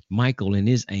 Angel Michael and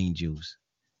his angels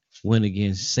went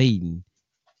against Satan,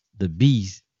 the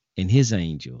beast, and his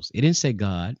angels. It didn't say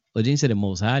God, or it didn't say the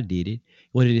Most High did it.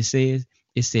 What did it say?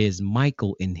 It says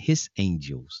Michael and his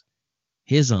angels,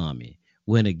 his army,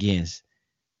 went against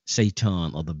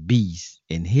Satan or the beast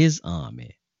and his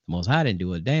army. The Most High didn't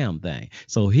do a damn thing.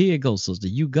 So here it goes, sister.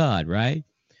 You God, right?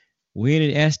 When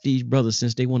it ask these brothers,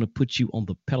 since they want to put you on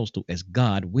the pedestal as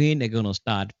God, when they're going to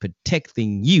start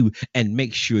protecting you and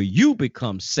make sure you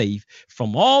become safe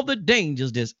from all the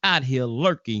dangers that's out here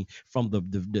lurking, from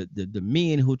the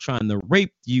men who are trying to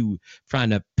rape you, trying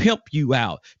to pimp you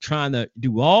out, trying to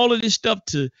do all of this stuff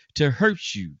to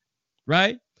hurt you,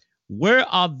 right? Where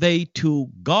are they to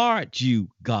guard you,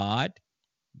 God?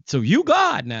 So you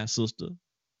God now, sister.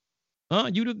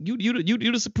 You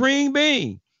the supreme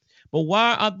being. But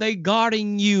why are they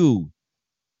guarding you?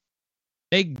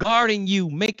 They guarding you,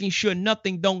 making sure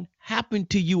nothing don't happen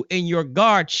to you in your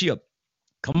guardship.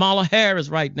 Kamala Harris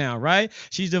right now, right?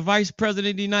 She's the vice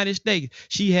president of the United States.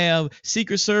 She have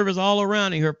Secret Service all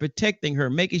around her, protecting her,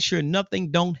 making sure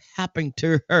nothing don't happen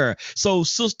to her. So,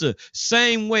 sister,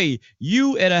 same way,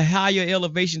 you at a higher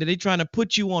elevation that they trying to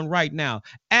put you on right now.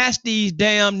 Ask these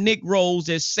damn Negroes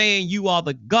that's saying you are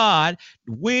the God,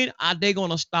 when are they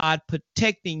going to start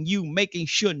protecting you, making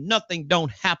sure nothing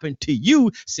don't happen to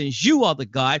you, since you are the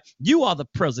God, you are the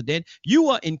president, you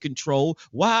are in control.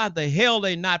 Why the hell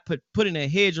they not putting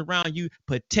a hedge around you,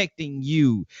 protecting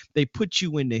you? They put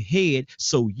you in the head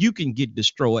so you can get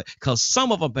destroyed, because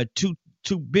some of them are too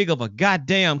big of a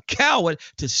goddamn coward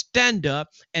to stand up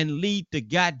and lead the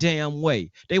goddamn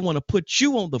way. They want to put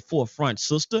you on the forefront,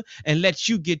 sister, and let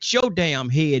you get your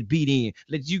damn head beat in,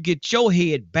 let you get your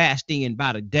head bashed in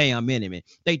by the damn enemy.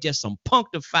 They just some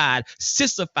punctified,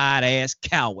 sissified ass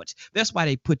cowards. That's why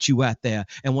they put you out there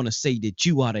and want to say that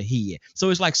you are the head. So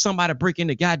it's like somebody break in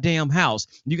the goddamn house.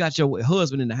 You got your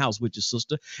husband in the house with your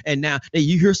sister, and now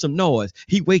you hear some noise.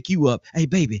 He wake you up. Hey,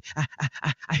 baby,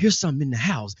 I hear something in the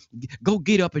house. Go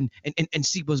get up and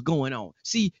see what's going on.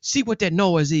 See what that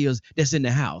noise is that's in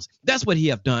the house. That's what he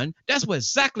have done. That's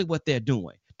exactly what they're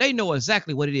doing. They know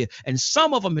exactly what it is. And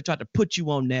some of them have tried to put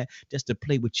you on there just to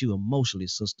play with you emotionally,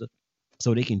 sister,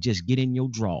 so they can just get in your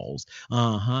drawers.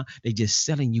 They just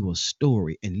selling you a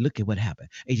story, and look at what happened.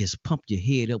 They just pump your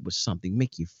head up with something,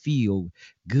 make you feel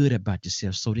good about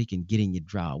yourself so they can get in your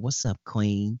drawer. What's up,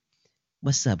 queen?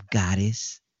 What's up,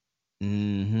 goddess?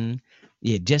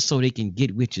 Yeah, just so they can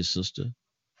get with you, sister,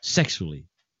 sexually.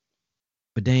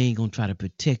 But they ain't gonna try to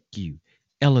protect you,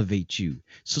 elevate you.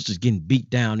 Sisters getting beat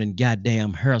down in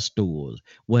goddamn hair stores.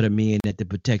 What a man that to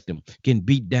protect them. Getting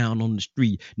beat down on the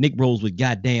street. Negroes with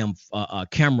goddamn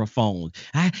camera phones.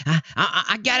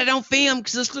 I got it on film,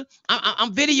 sister.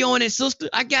 I'm videoing it, sister.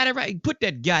 I got it right. Put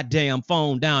that goddamn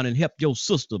phone down and help your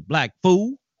sister, black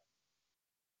fool.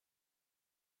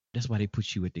 That's why they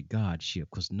put you at the godship,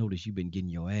 because notice you've been getting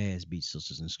your ass beat,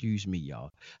 sisters. And excuse me,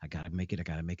 y'all. I gotta make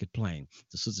it plain.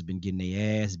 The sisters been getting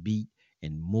their ass beat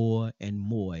and more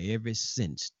ever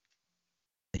since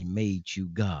they made you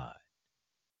God.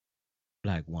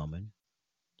 Black woman,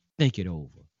 think it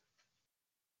over.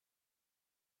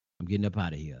 I'm getting up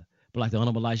out of here. But like the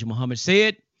Honorable Elijah Muhammad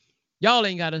said, y'all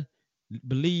ain't gotta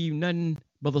believe nothing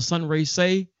Brother Sunray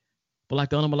say. But like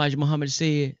the Honorable Elijah Muhammad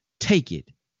said, take it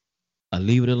or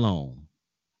leave it alone.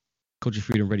 Culture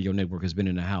Freedom Radio Network has been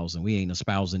in the house, and we ain't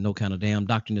espousing no kind of damn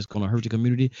doctrine that's going to hurt the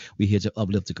community. We here to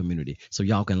uplift the community. So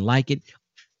y'all can like it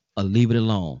or leave it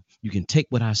alone. You can take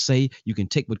what I say. You can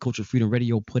take what Culture Freedom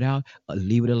Radio put out or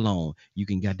leave it alone. You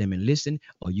can goddamn and listen,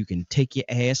 or you can take your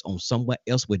ass on somewhere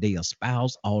else where they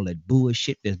espouse all that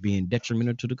bullshit that's being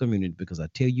detrimental to the community. Because I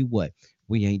tell you what,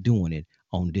 we ain't doing it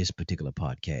on this particular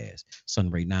podcast.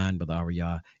 Sunray 9, Brother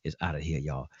Ariyah is out of here,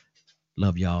 y'all.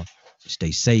 Love y'all.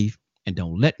 Stay safe. And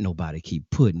don't let nobody keep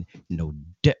putting no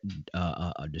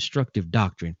destructive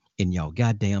doctrine in y'all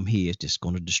goddamn heads that's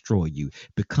going to destroy you.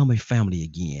 Become a family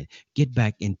again. Get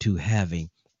back into having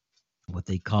what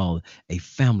they call a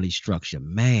family structure,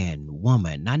 man,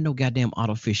 woman, not no goddamn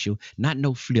artificial, not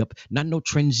no flip, not no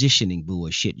transitioning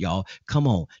bullshit, y'all. Come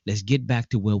on, let's get back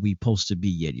to where we supposed to be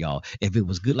yet, y'all. If it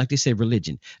was good, like they say,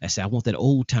 religion, I say I want that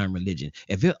old time religion.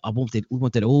 We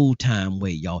want that old time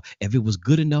way, y'all. If it was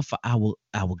good enough for our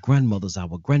grandmothers,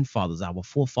 our grandfathers, our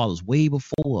forefathers way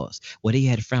before us, where they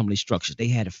had family structures, they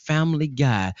had a family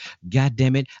guy. God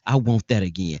damn it, I want that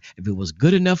again. If it was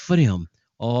good enough for them,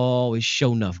 oh, it's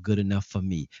sure enough good enough for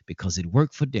me because it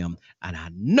worked for them. And I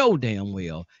know damn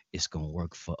well it's going to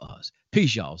work for us.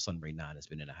 Peace, y'all. Sunray 9 has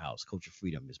been in the house. Coach of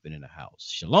Freedom has been in the house.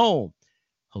 Shalom.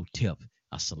 Hotep.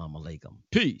 Assalamu alaikum.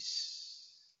 Peace.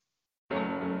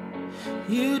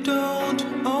 You don't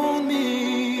own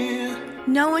me.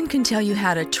 No one can tell you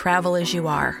how to travel as you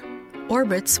are.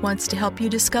 Orbitz wants to help you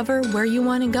discover where you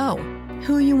want to go,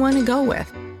 who you want to go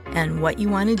with, and what you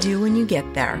want to do when you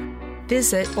get there.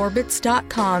 Visit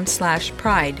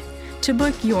Orbitz.com/pride to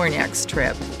book your next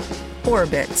trip.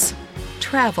 Orbitz.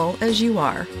 Travel as you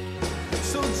are.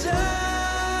 So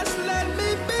just let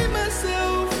me be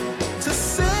myself to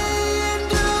say and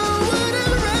do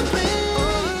whatever I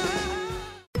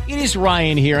please. It is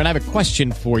Ryan here, and I have a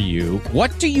question for you.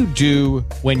 What do you do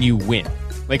when you win?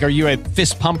 Like, are you a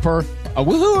fist pumper, a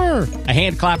woohooer, a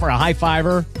hand clapper, a high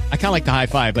fiver? I kind of like the high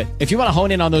five, but if you want to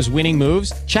hone in on those winning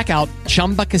moves, check out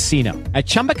Chumba Casino. At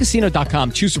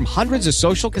ChumbaCasino.com, choose from hundreds of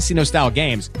social casino style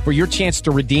games for your chance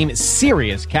to redeem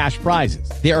serious cash prizes.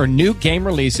 There are new game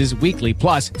releases weekly,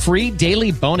 plus free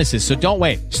daily bonuses. So don't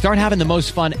wait. Start having the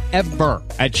most fun ever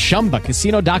at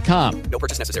ChumbaCasino.com. No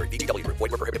purchase necessary. VGW Group.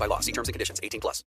 Void where prohibited by law. See terms and conditions. 18+.